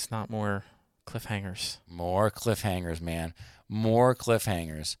 Hopefully it's not more cliffhangers. More cliffhangers, man. More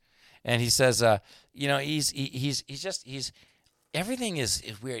cliffhangers. And he says, he's everything is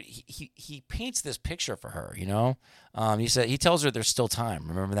weird. He paints this picture for her, he tells her there's still time.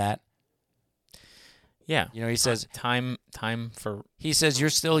 Remember that? Yeah. He says time for. He says you're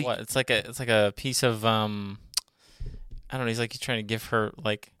still. What? It's like a piece of I don't know. He's trying to give her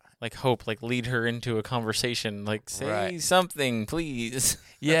like hope, lead her into a conversation, say something, please.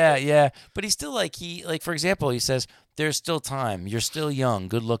 Yeah. But he's still for example, he says there's still time. You're still young,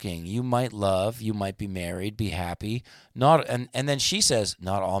 good looking. You might love, you might be married, be happy. Not and then she says,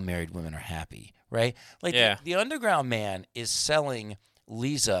 not all married women are happy, right? Like the underground man is selling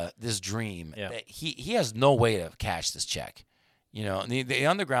Lisa this dream that he has no way to cash this check. You know, the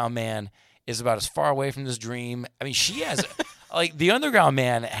underground man is about as far away from this dream. I mean, she has like the underground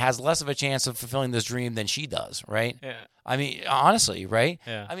man has less of a chance of fulfilling this dream than she does, right? Yeah. I mean, honestly, right?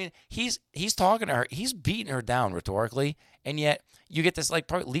 Yeah. I mean, he's talking to her, he's beating her down rhetorically, and yet you get this like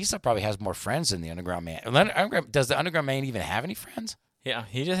Lisa probably has more friends than the underground man. Does the underground man even have any friends? Yeah,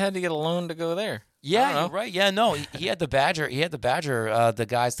 he just had to get a loan to go there. Yeah, right. Yeah, no, he had to badger the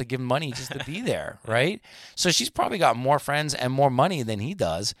guys to give him money just to be there, right? So she's probably got more friends and more money than he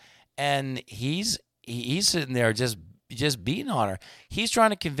does, and he's sitting there just beating on her. He's trying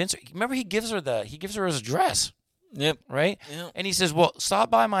to convince her. Remember, he gives her his address. Yep. Right? Yep. And he says, "Well,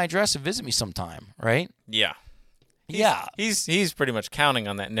 stop by my address and visit me sometime." Right? Yeah. Yeah. He's pretty much counting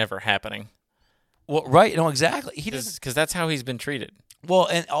on that never happening. Well, right? No, exactly. He doesn't, because that's how he's been treated. Well,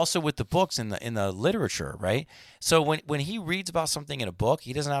 and also with the books in the literature, right? So when he reads about something in a book,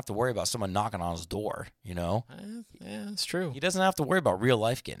 he doesn't have to worry about someone knocking on his door. You know? Yeah, that's true. He doesn't have to worry about real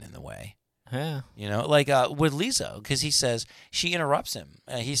life getting in the way. Yeah. You know, like with Lisa, because he says she interrupts him.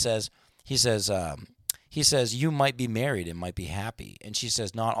 He says, you might be married and might be happy. And she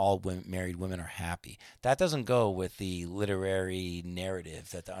says, not all married women are happy. That doesn't go with the literary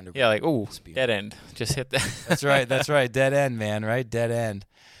narrative that the underground. Yeah, like, ooh, dead end. Just hit that. That's right. That's right. Dead end, man. Right? Dead end.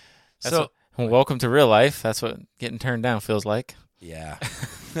 Welcome to real life. That's what getting turned down feels like. Yeah.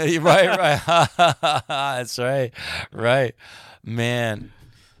 right. That's right. Right. Man.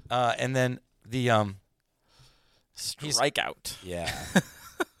 And then the strikeout. Yeah.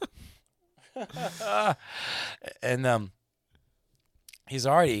 And he's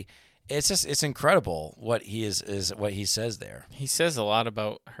already it's incredible what he is what he says there. He says a lot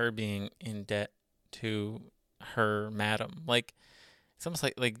about her being in debt to her madam. Like it's almost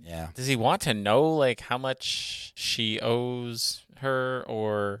like yeah. Does he want to know like how much she owes her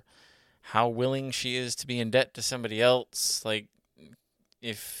or how willing she is to be in debt to somebody else? Like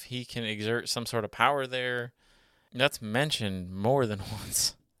if he can exert some sort of power there. That's mentioned more than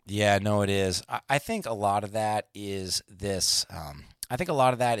once. Yeah, no, it is. I think a lot of that is this. I think a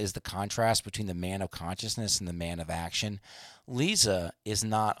lot of that is the contrast between the man of consciousness and the man of action. Lisa is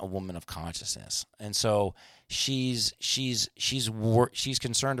not a woman of consciousness, and so she's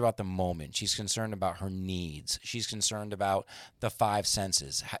concerned about the moment. She's concerned about her needs. She's concerned about the five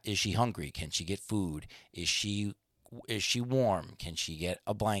senses. Is she hungry? Can she get food? Is she warm? Can she get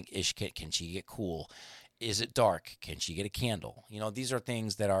a blanket? Can she get cool? Is it dark? Can she get a candle? You know, these are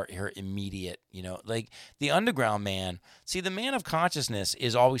things that are her immediate, you know, like the underground man. See, the man of consciousness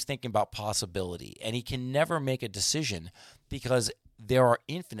is always thinking about possibility, and he can never make a decision because there are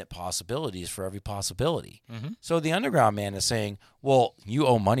infinite possibilities for every possibility. Mm-hmm. So the underground man is saying, well, you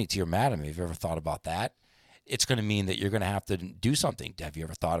owe money to your madam. Have you ever thought about that? It's going to mean that you're going to have to do something. Have you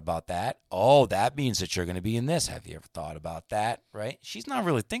ever thought about that? Oh, that means that you're going to be in this. Have you ever thought about that? Right? She's not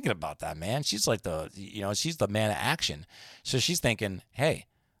really thinking about that, man. She's like she's the man of action. So she's thinking, hey,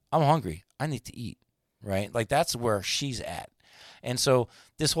 I'm hungry. I need to eat. Right? Like that's where she's at. And so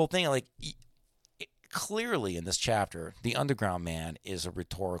this whole thing, like clearly in this chapter, the underground man is a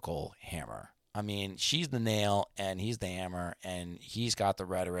rhetorical hammer. I mean, she's the nail and he's the hammer and he's got the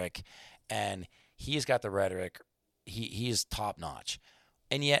rhetoric and he's got the rhetoric. He is top notch.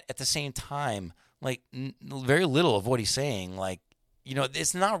 And yet at the same time, like very little of what he's saying, like, you know,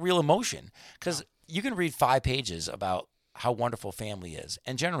 it's not real emotion because you can read 5 pages about how wonderful family is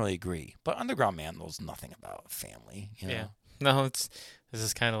and generally agree. But underground man knows nothing about family. You know? Yeah. No, this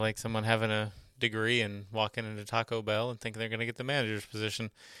is kind of like someone having a degree and walking into Taco Bell and thinking they're going to get the manager's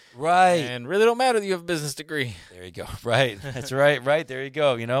position. Right. And really don't matter that you have a business degree. There you go. Right. That's right. Right. There you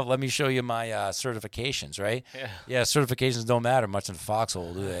go. You know, let me show you my certifications, right? Yeah. Yeah. Certifications don't matter much in the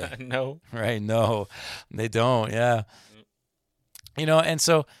foxhole, do they? No. Right. No, they don't. Yeah. You know, and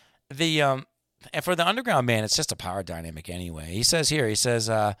so and for the underground man, it's just a power dynamic anyway. He says here,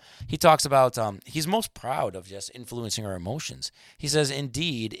 he talks about, he's most proud of just influencing our emotions. He says,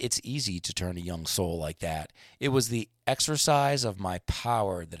 indeed, it's easy to turn a young soul like that. It was the exercise of my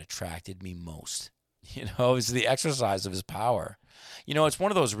power that attracted me most. You know, it's the exercise of his power. You know, it's one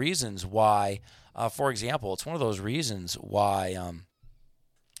of those reasons why, for example,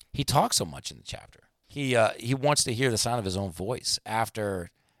 he talks so much in the chapter. He wants to hear the sound of his own voice after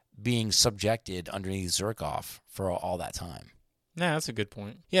being subjected underneath Zerkov for all that time. Yeah, that's a good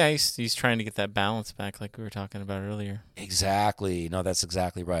point. Yeah, he's trying to get that balance back, like we were talking about earlier. Exactly. No, that's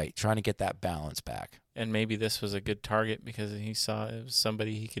exactly right. Trying to get that balance back. And maybe this was a good target because he saw it was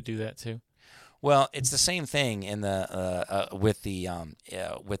somebody he could do that to. Well, it's the same thing in the with the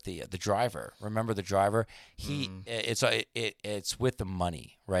driver. Remember the driver? It's with the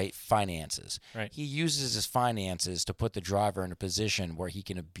money, right? Finances. Right. He uses his finances to put the driver in a position where he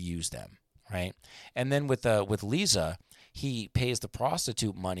can abuse them, right? And then with Lisa, he pays the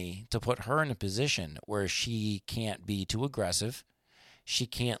prostitute money to put her in a position where she can't be too aggressive, she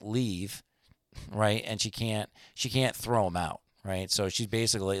can't leave, right? And she can't throw him out. Right, so she's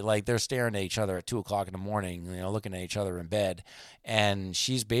basically like they're staring at each other at 2:00 in the morning, looking at each other in bed, and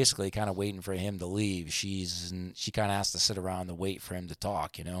she's basically kind of waiting for him to leave. She kind of has to sit around and wait for him to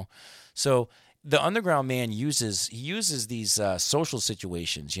talk, So the underground man uses these social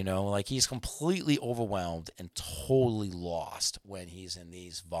situations, like he's completely overwhelmed and totally lost when he's in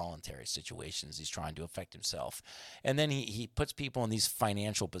these voluntary situations. He's trying to affect himself, and then he puts people in these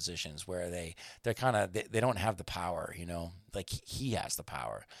financial positions where they're kind of they don't have the power, like he has the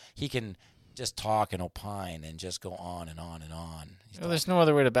power. He can just talk and opine and just go on and on and on. Well, there's no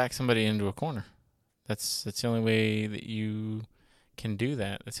other way to back somebody into a corner. That's the only way that you can do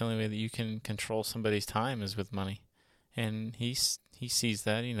that. That's the only way that you can control somebody's time is with money. And he sees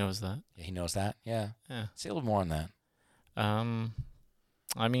that. He knows that. Yeah, he knows that. Yeah. Say a little more on that.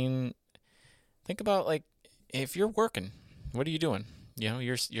 I mean, think about like if you're working, what are you doing?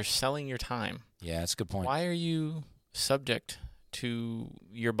 You're selling your time. Yeah, that's a good point. Why are you subject to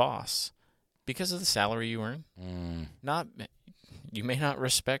your boss? Because of the salary you earn. You may not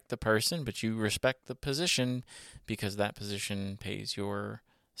respect the person, but you respect the position because that position pays your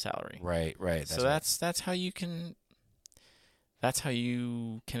salary. Right. That's how you can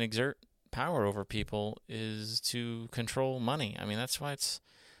exert power over people is to control money. I mean, that's why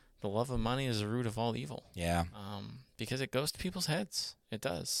the love of money is the root of all evil. Yeah. Because it goes to people's heads. It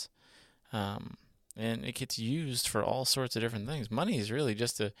does. And it gets used for all sorts of different things. Money is really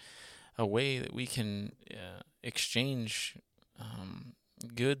just a way that we can exchange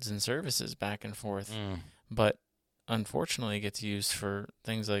goods and services back and forth. But unfortunately, it gets used for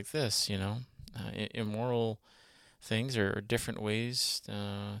things like this, immoral things or different ways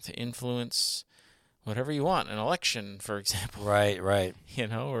to influence whatever you want, an election, for example. Right.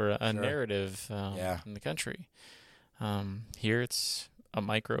 Or a narrative in the country. Here it's a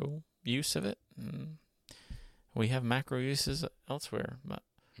micro use of it. We have macro uses elsewhere, but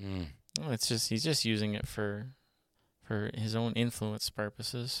it's just he's just using it for his own influence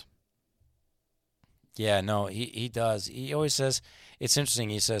purposes. Yeah, no, he does. He always says, it's interesting,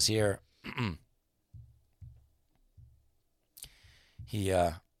 he says here, he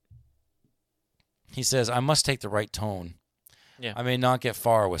says, I must take the right tone. Yeah. I may not get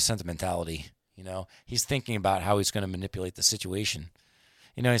far with sentimentality. He's thinking about how he's going to manipulate the situation.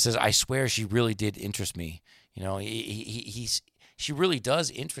 He says, I swear she really did interest me. She really does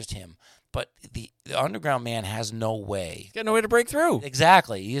interest him. But the underground man has no way. He's got no way to break through.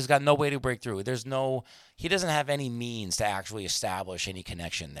 Exactly. He's got no way to break through. He doesn't have any means to actually establish any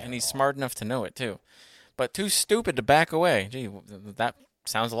connection there. And he's smart enough to know it, too. But too stupid to back away. Gee, that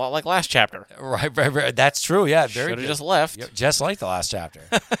sounds a lot like last chapter. Right. That's true, yeah. Should have just left. Yep, just like the last chapter.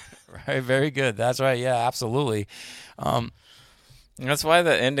 Right, very good. That's right, yeah, absolutely. That's why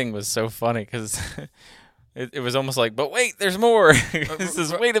the ending was so funny, because... It was almost like, but wait, there's more. This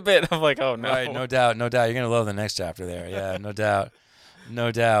is wait a bit. I'm like, oh no. Right, no doubt. You're gonna love the next chapter there. Yeah, no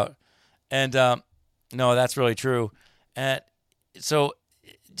doubt. And no, that's really true. And so,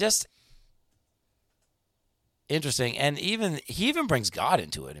 just interesting. And he even brings God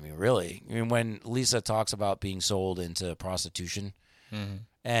into it. I mean, really. I mean, when Lisa talks about being sold into prostitution,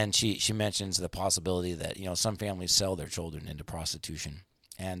 and she mentions the possibility that some families sell their children into prostitution.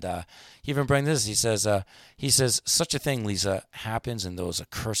 And he even brings this. He says, such a thing, Lisa, happens in those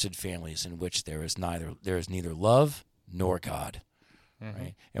accursed families in which there is neither love nor God,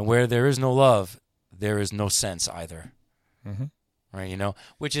 right? And where there is no love, there is no sense either, right?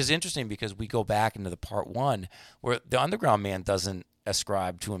 Which is interesting because we go back into the part 1 where the underground man doesn't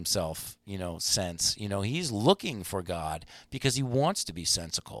ascribe to himself, sense. He's looking for God because he wants to be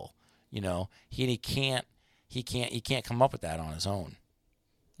sensical. He can't come up with that on his own.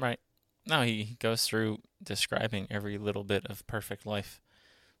 Right. No, he goes through describing every little bit of perfect life.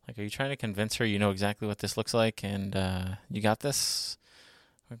 Like, are you trying to convince her you know exactly what this looks like and you got this?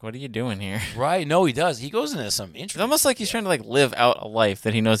 Like, what are you doing here? Right. No, he does. He goes into some interesting... It's almost like he's trying to live out a life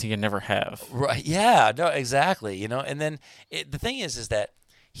that he knows he can never have. Right. Yeah. No. Exactly. And then the thing is that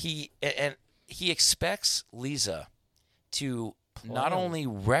he expects Lisa to not only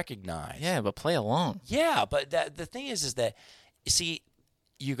recognize. Yeah, but play along. Yeah, but the thing is that, see,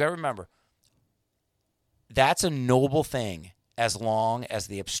 you got to remember, that's a noble thing as long as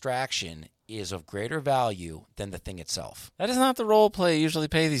the abstraction is of greater value than the thing itself. That is not the role play you usually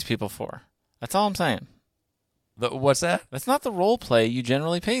pay these people for. That's all I'm saying. What's that? That's not the role play you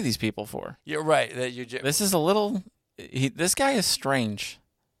generally pay these people for. You're right. This is a little... this guy is strange.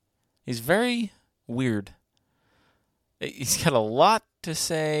 He's very weird. He's got a lot to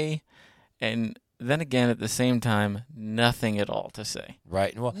say, and then again, at the same time, nothing at all to say.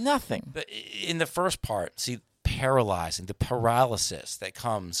 Right. Well, nothing. In the first part, see, paralyzing, the paralysis that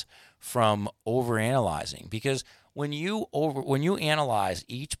comes from overanalyzing, because when you analyze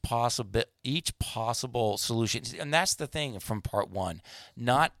each possible solution, and that's the thing from part one,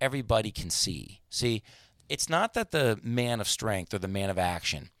 not everybody can see. See, it's not that the man of strength or the man of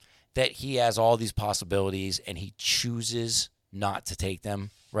action, that he has all these possibilities and he chooses not to take them,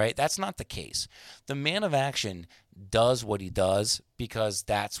 right? That's not the case. The man of action does what he does because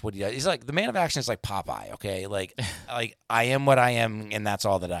that's what he does. He's like, the man of action is like Popeye, okay? Like I am what I am, and that's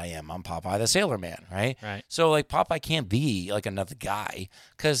all that I am. I'm Popeye the Sailor Man, right? Right. So like Popeye can't be like another guy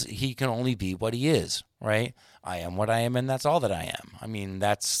because he can only be what he is, right? I am what I am, and that's all that I am. I mean,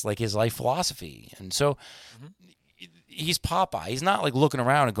 that's like his life philosophy. And so he's Popeye. He's not like looking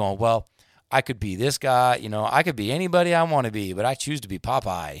around and going, well, I could be this guy, I could be anybody I want to be, but I choose to be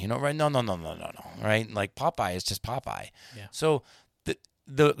Popeye, right? No, right? Like Popeye is just Popeye. Yeah. So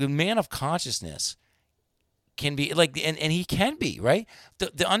the man of consciousness can be like, and he can be, right?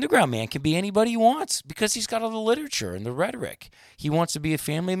 The underground man can be anybody he wants because he's got all the literature and the rhetoric. He wants to be a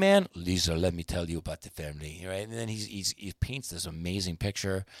family man. Lisa, let me tell you about the family, right? And then he paints this amazing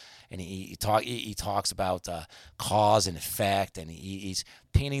picture, and he talks about cause and effect, and he's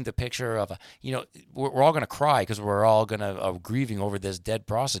painting the picture of we're all going to cry because we're all going to grieving over this dead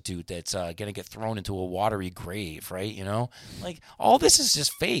prostitute that's going to get thrown into a watery grave, right? Like all this is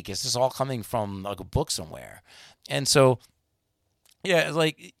just fake. It's just all coming from like a book somewhere. And so, yeah,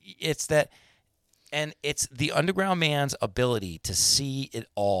 like it's that, and it's the underground man's ability to see it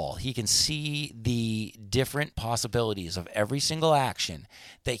all. He can see the different possibilities of every single action,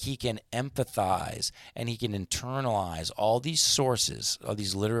 that he can empathize and he can internalize all these sources, all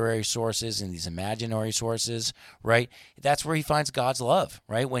these literary sources and these imaginary sources, right? That's where he finds God's love,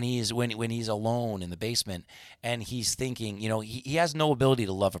 right? When he's alone in the basement and he's thinking, he has no ability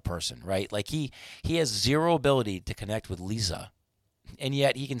to love a person, right? Like he has zero ability to connect with Lisa. And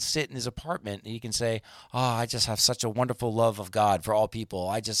yet he can sit in his apartment and he can say, I just have such a wonderful love of God for all people.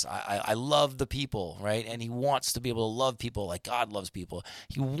 I love the people, right? And he wants to be able to love people like God loves people.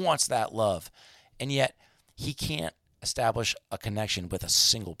 He wants that love. And yet he can't establish a connection with a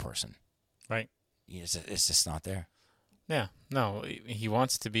single person. Right. It's just not there. Yeah. No, he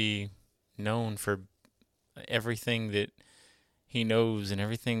wants to be known for everything that he knows and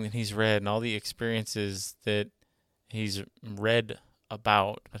everything that he's read and all the experiences that he's read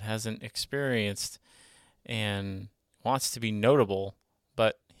about but hasn't experienced, and wants to be notable,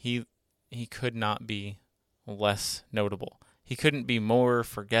 but he could not be less notable. He couldn't be more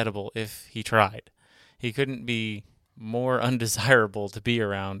forgettable if he tried. He couldn't be more undesirable to be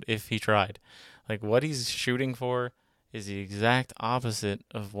around if he tried. Like what he's shooting for is the exact opposite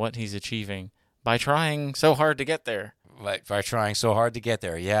of what he's achieving by trying so hard to get there. Like by trying so hard to get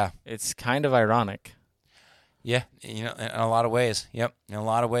there, yeah. It's kind of ironic. Yeah, in a lot of ways. Yep, in a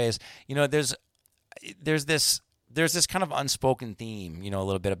lot of ways. There's this kind of unspoken theme, a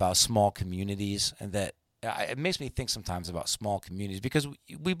little bit about small communities, and that it makes me think sometimes about small communities because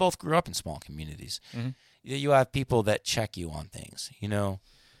we both grew up in small communities. Mm-hmm. You have people that check you on things,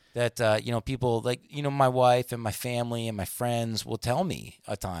 that people like my wife and my family and my friends will tell me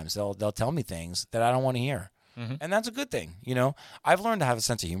at times they'll tell me things that I don't want to hear, and that's a good thing. I've learned to have a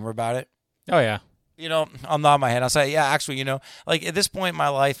sense of humor about it. Oh yeah. I'll nod my head. I'll say, yeah, actually, like at this point in my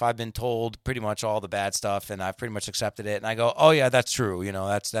life, I've been told pretty much all the bad stuff, and I've pretty much accepted it. And I go, oh yeah, that's true.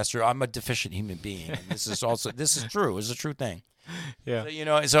 That's true. I'm a deficient human being. And this is true. It's a true thing.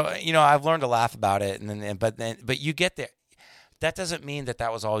 Yeah. So I've learned to laugh about it, but you get there. That doesn't mean that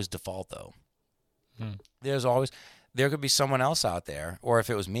was always default though. There could be someone else out there, or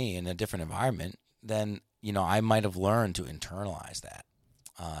if it was me in a different environment, then I might have learned to internalize that.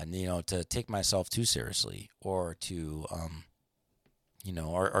 To take myself too seriously, or to,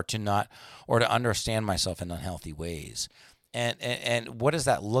 or to understand myself in unhealthy ways, and what does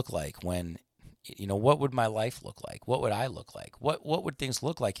that look like when what would my life look like? What would I look like? What would things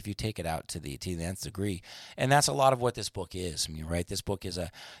look like if you take it out to the nth degree? And that's a lot of what this book is. I mean, right? This book is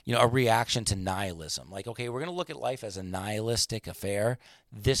a reaction to nihilism. Like, okay, we're going to look at life as a nihilistic affair.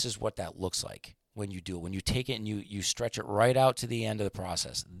 This is what that looks like when you do it. When you take it and you stretch it right out to the end of the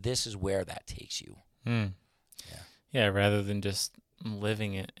process. This is where that takes you. Yeah, rather than just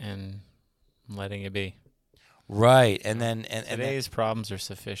living it and letting it be. Right. And then today's problems are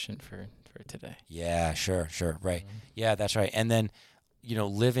sufficient for today. Yeah, sure, right. Yeah, that's right. And then,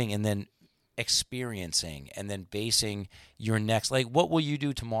 living and then experiencing and then basing your next, like, what will you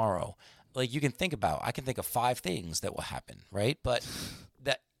do tomorrow? Like, I can think of 5 things that will happen, right? But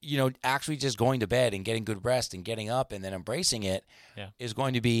that, actually just going to bed and getting good rest and getting up and then embracing it is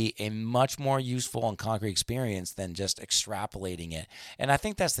going to be a much more useful and concrete experience than just extrapolating it. And I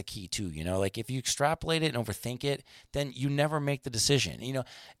think that's the key too, like if you extrapolate it and overthink it, then you never make the decision.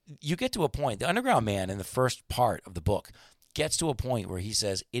 You get to a point, the Underground Man in the first part of the book gets to a point where he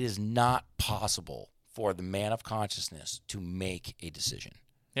says it is not possible for the man of consciousness to make a decision.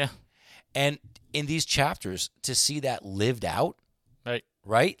 Yeah. And in these chapters, to see that lived out,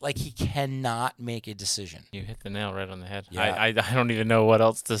 right? Like, he cannot make a decision. You hit the nail right on the head. Yeah. I don't even know what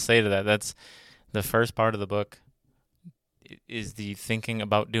else to say to that. That's the first part of the book is the thinking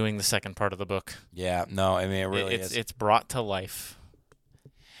about doing the second part of the book. Yeah, no, I mean, it really is. It's brought to life.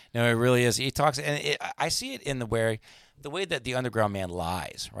 No, it really is. He talks, and I see it in the way that the Underground Man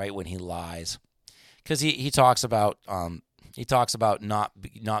lies, right? When he lies, because he talks about not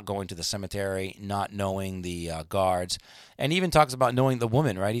going to the cemetery, not knowing the guards, and even talks about knowing the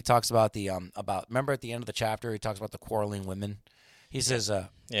woman, right? He talks about remember at the end of the chapter, he talks about the quarreling women. He says,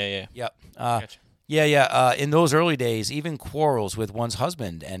 Yep. Gotcha. In those early days, even quarrels with one's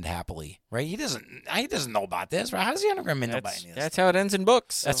husband end happily, right? He doesn't know about this, right? How does the Underground Man know about any of this? That's how it ends in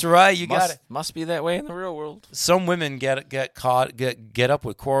books. So that's right. You got it. Must be that way in the real world. Some women get up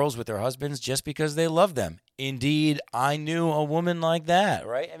with quarrels with their husbands just because they love them. Indeed, I knew a woman like that,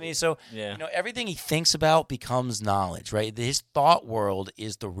 right? I mean, so everything he thinks about becomes knowledge, right? His thought world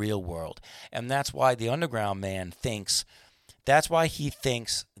is the real world, and that's why the Underground Man thinks. That's why he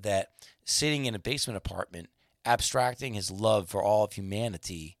thinks that sitting in a basement apartment, abstracting his love for all of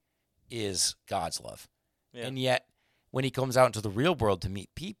humanity, is God's love. Yeah. And yet, when he comes out into the real world to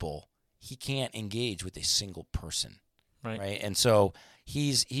meet people, he can't engage with a single person, right? And so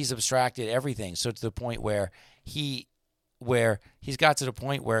he's abstracted everything. So to the point where he's got to the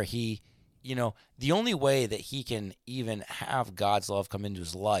point where he, the only way that he can even have God's love come into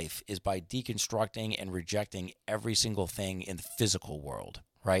his life is by deconstructing and rejecting every single thing in the physical world.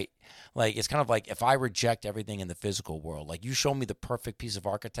 Right? Like, it's kind of like if I reject everything in the physical world, like you show me the perfect piece of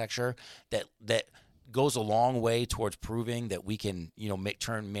architecture that goes a long way towards proving that we can,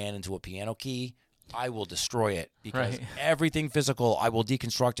 turn man into a piano key, I will destroy it because everything physical I will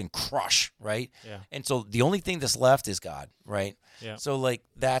deconstruct and crush, right? Yeah. And so the only thing that's left is God, right? Yeah. So like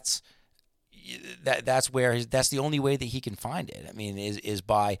that's the only way that he can find it. I mean, is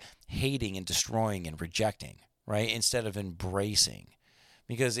by hating and destroying and rejecting, right? Instead of embracing.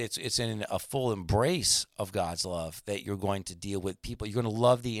 Because it's in a full embrace of God's love that you're going to deal with people. You're going to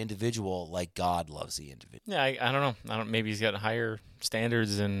love the individual like God loves the individual. Yeah, I don't know. Maybe he's got higher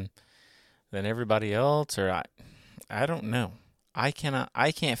standards than everybody else, or I don't know. I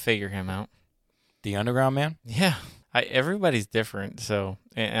can't figure him out. The Underground Man? Yeah, everybody's different. So,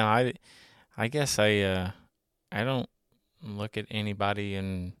 and I guess I don't look at anybody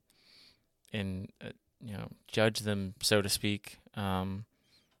and judge them, so to speak.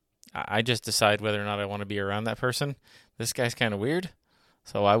 I just decide whether or not I want to be around that person. This guy's kind of weird,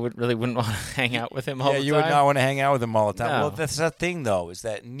 so I wouldn't want to hang out with him all the time. Yeah, you would not want to hang out with him all the time. No. Well, that's the thing, though, is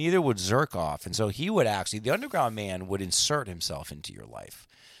that neither would Zerkov, and so the Underground Man would insert himself into your life,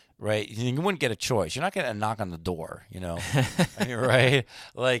 right? You wouldn't get a choice. You're not going to knock on the door, I mean, right?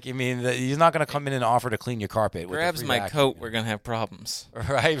 Like, I mean, he's not going to come in and offer to clean your carpet. Grabs my coat, we're going to have problems.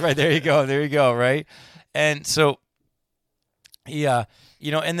 Right, there you go, right? And so... Yeah,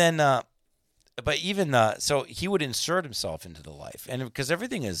 and then, but even, so he would insert himself into the life, and because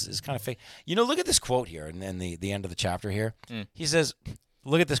everything is kind of fake. Look at this quote here, and then the end of the chapter here. He says,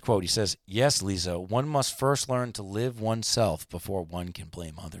 look at this quote. He says, "Yes, Lisa, one must first learn to live oneself before one can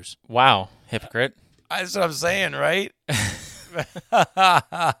blame others." Wow, hypocrite. That's what I'm saying, right?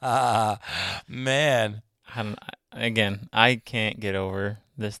 Man. I can't get over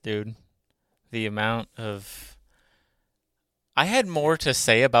this dude. The amount of... I had more to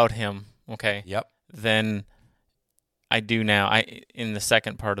say about him, okay, than I do now. In the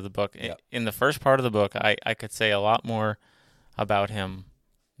second part of the book. In the first part of the book, I could say a lot more about him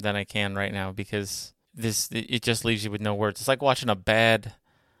than I can right now, because it just leaves you with no words. It's like watching a bad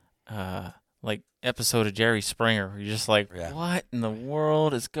like episode of Jerry Springer. You're just like, what in the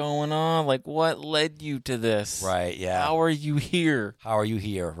world is going on? Like, what led you to this? Right, yeah. How are you here? How are you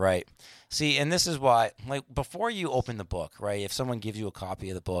here? Right. See, and this is why, like, before you open the book, right, if someone gives you a copy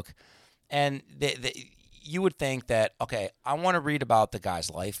of the book, and you would think that, okay, I want to read about the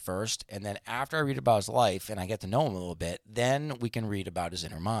guy's life first, and then after I read about his life and I get to know him a little bit, then we can read about his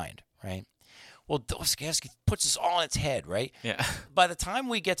inner mind, right? Well, Dostoevsky puts this all in its head, right? Yeah. By the time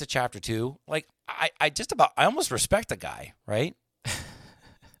we get to chapter 2, like, I almost respect the guy, right?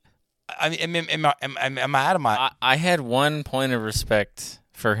 I mean, am I out of my... I had one point of respect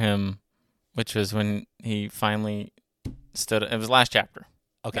for him, which was when he finally stood... It was last chapter.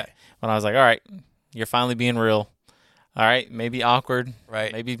 Okay. When I was like, all right, you're finally being real. All right, maybe awkward.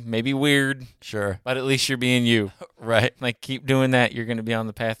 Right. Maybe weird. Sure. But at least you're being you. Right. Like, keep doing that. You're going to be on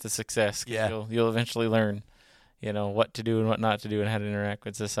the path to success. Yeah. You'll eventually learn, what to do and what not to do and how to interact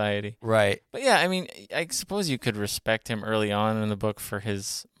with society. Right. But yeah, I mean, I suppose you could respect him early on in the book for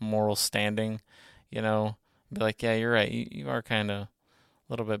his moral standing, Be like, yeah, you're right. You are kind of a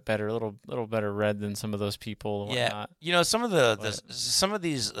little bit better, a little better read than some of those people and whatnot. Some of some of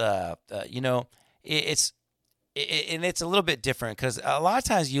these, it's a little bit different, because a lot of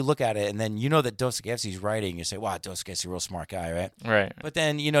times you look at it and then that Dostoevsky's writing, you say, wow, Dostoevsky's a real smart guy, right? Right. But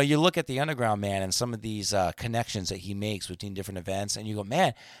then, you look at the Underground Man and some of these connections that he makes between different events, and you go,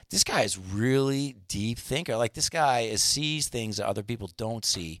 man, this guy is really deep thinker. Like, this guy sees things that other people don't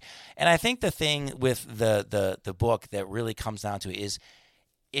see. And I think the thing with the book that really comes down to it is,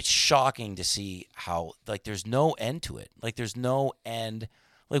 it's shocking to see how, like, there's no end to it. Like, there's no end.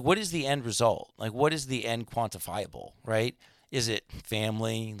 Like, what is the end result? Like, what is the end quantifiable, right? Is it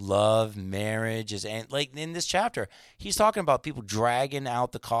family, love, marriage? Like, in this chapter, he's talking about people dragging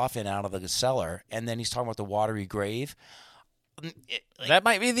out the coffin out of the cellar, and then he's talking about the watery grave. That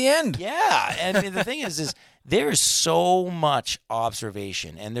might be the end. Yeah. And the thing is there is so much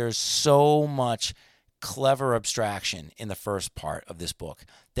observation, and there's so much clever abstraction in the first part of this book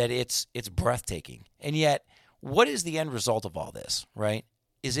that it's breathtaking. And yet, what is the end result of all this, right?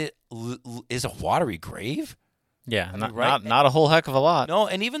 Is a watery grave? Yeah, not a whole heck of a lot. No,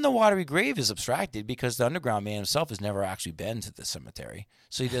 and even the watery grave is abstracted because the Underground Man himself has never actually been to the cemetery,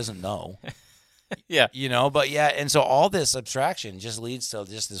 so he doesn't know. Yeah. But yeah, and so all this abstraction just leads to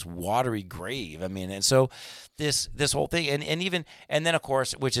just this watery grave. I mean, and so this whole thing, and then of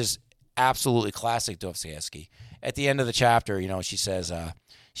course, which is absolutely classic Dostoevsky, at the end of the chapter, she says,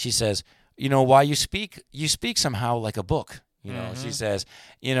 why you speak somehow like a book. She says,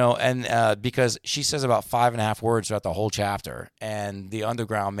 and because she says about 5.5 words throughout the whole chapter, and the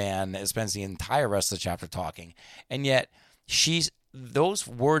Underground Man spends the entire rest of the chapter talking, and yet those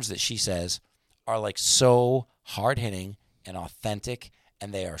words that she says are like so hard hitting and authentic,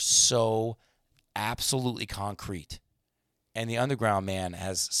 and they are so absolutely concrete. And the Underground Man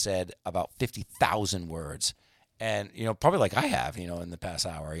has said about 50,000 words. And, probably like I have, in the past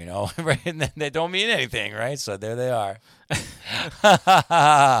hour, right? And they don't mean anything, right? So there they are.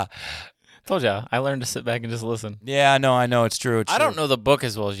 Told ya, I learned to sit back and just listen. Yeah, no, I know. It's true. I don't know the book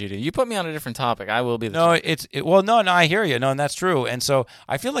as well as you do. You put me on a different topic, I will be the No, I hear you. No, and that's true. And so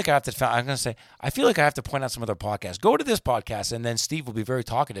I feel like I have to point out some other podcasts. Go to this podcast, and then Steve will be very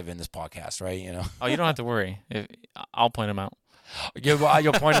talkative in this podcast, right? Oh, you don't have to worry. I'll point him out. You'll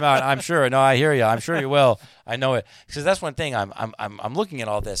point them out, I'm sure. No, I hear you. I'm sure you will. I know it, because that's one thing. I'm looking at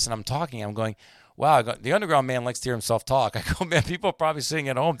all this and I'm talking. I'm going, wow. The Underground Man likes to hear himself talk. I go, man, people are probably sitting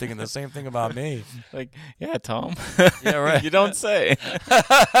at home thinking the same thing about me. Like, yeah, Tom. Yeah, right. You don't say.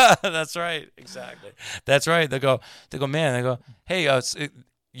 That's right. Exactly. That's right. They go, man. They go, hey,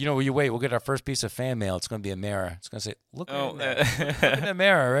 we'll get our first piece of fan mail. It's going to be a mirror. It's going to say, look in the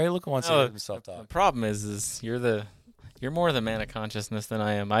mirror, right? Look at one side of himself talk. The problem is you're more the man of consciousness than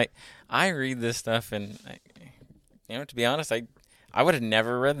I am. I read this stuff, and to be honest, I would have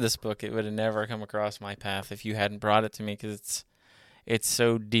never read this book. It would have never come across my path if you hadn't brought it to me, because it's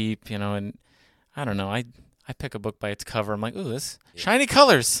so deep, and I don't know. I pick a book by its cover. I'm like, ooh, this shiny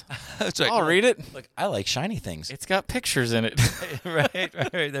colors. I'll read it. Look, I like shiny things. It's got pictures in it. Right.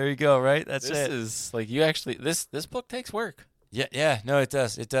 There you go. Right. That's it. This is like this book takes work. Yeah, no, it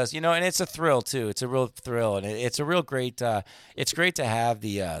does, and it's a thrill too. It's a real thrill, and it's a real great. It's great to have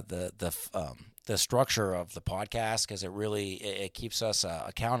the structure of the podcast, because it really keeps us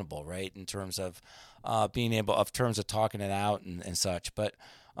accountable, right? In terms of terms of talking it out and such. But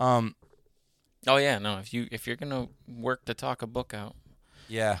oh yeah, no, if you're gonna work to talk a book out,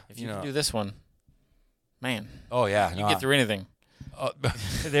 yeah, if you can do this one, man. Oh yeah, you get through anything.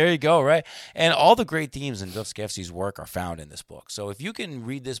 There you go, right? And all the great themes in Dostoevsky's work are found in this book. So if you can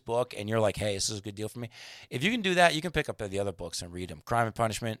read this book and you're like, hey, this is a good deal for me, if you can do that, you can pick up the other books and read them. Crime and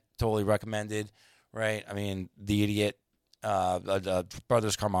Punishment, totally recommended, right? I mean, The Idiot,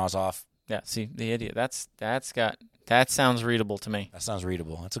 Brothers Karamazov. Yeah, see, The Idiot. That sounds readable to me. That sounds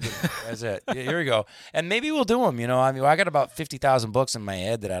readable. That's a good one. That's it. Here we go. And maybe we'll do them. I mean, I got about 50,000 books in my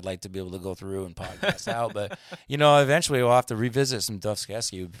head that I'd like to be able to go through and podcast out. But, eventually we'll have to revisit some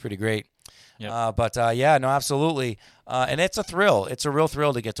Dostoevsky. It would be pretty great. Yep. Absolutely. And it's a thrill. It's a real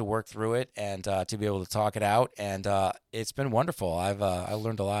thrill to get to work through it and to be able to talk it out. And it's been wonderful. I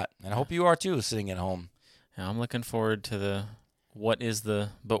learned a lot. And I hope you are too, sitting at home. Yeah, I'm looking forward to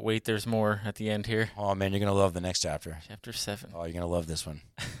but wait, there's more at the end here. Oh, man, you're going to love the next chapter. Chapter 7. Oh, you're going to love this one.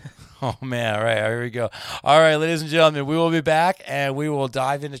 Oh, man. All right, here we go. All right, ladies and gentlemen, we will be back, and we will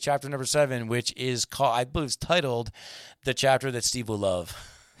dive into chapter number 7, which is called, I believe it's titled, The Chapter That Steve Will Love.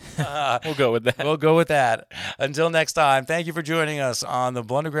 We'll go with that. We'll go with that. Until next time, thank you for joining us on the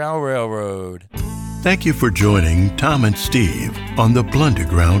Blunderground Railroad. Thank you for joining Tom and Steve on the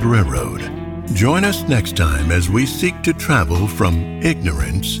Blunderground Railroad. Join us next time as we seek to travel from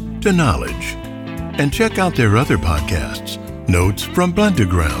ignorance to knowledge. And check out their other podcasts, Notes from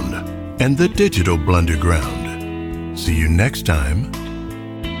Blunderground and The Digital Blunderground. See you next time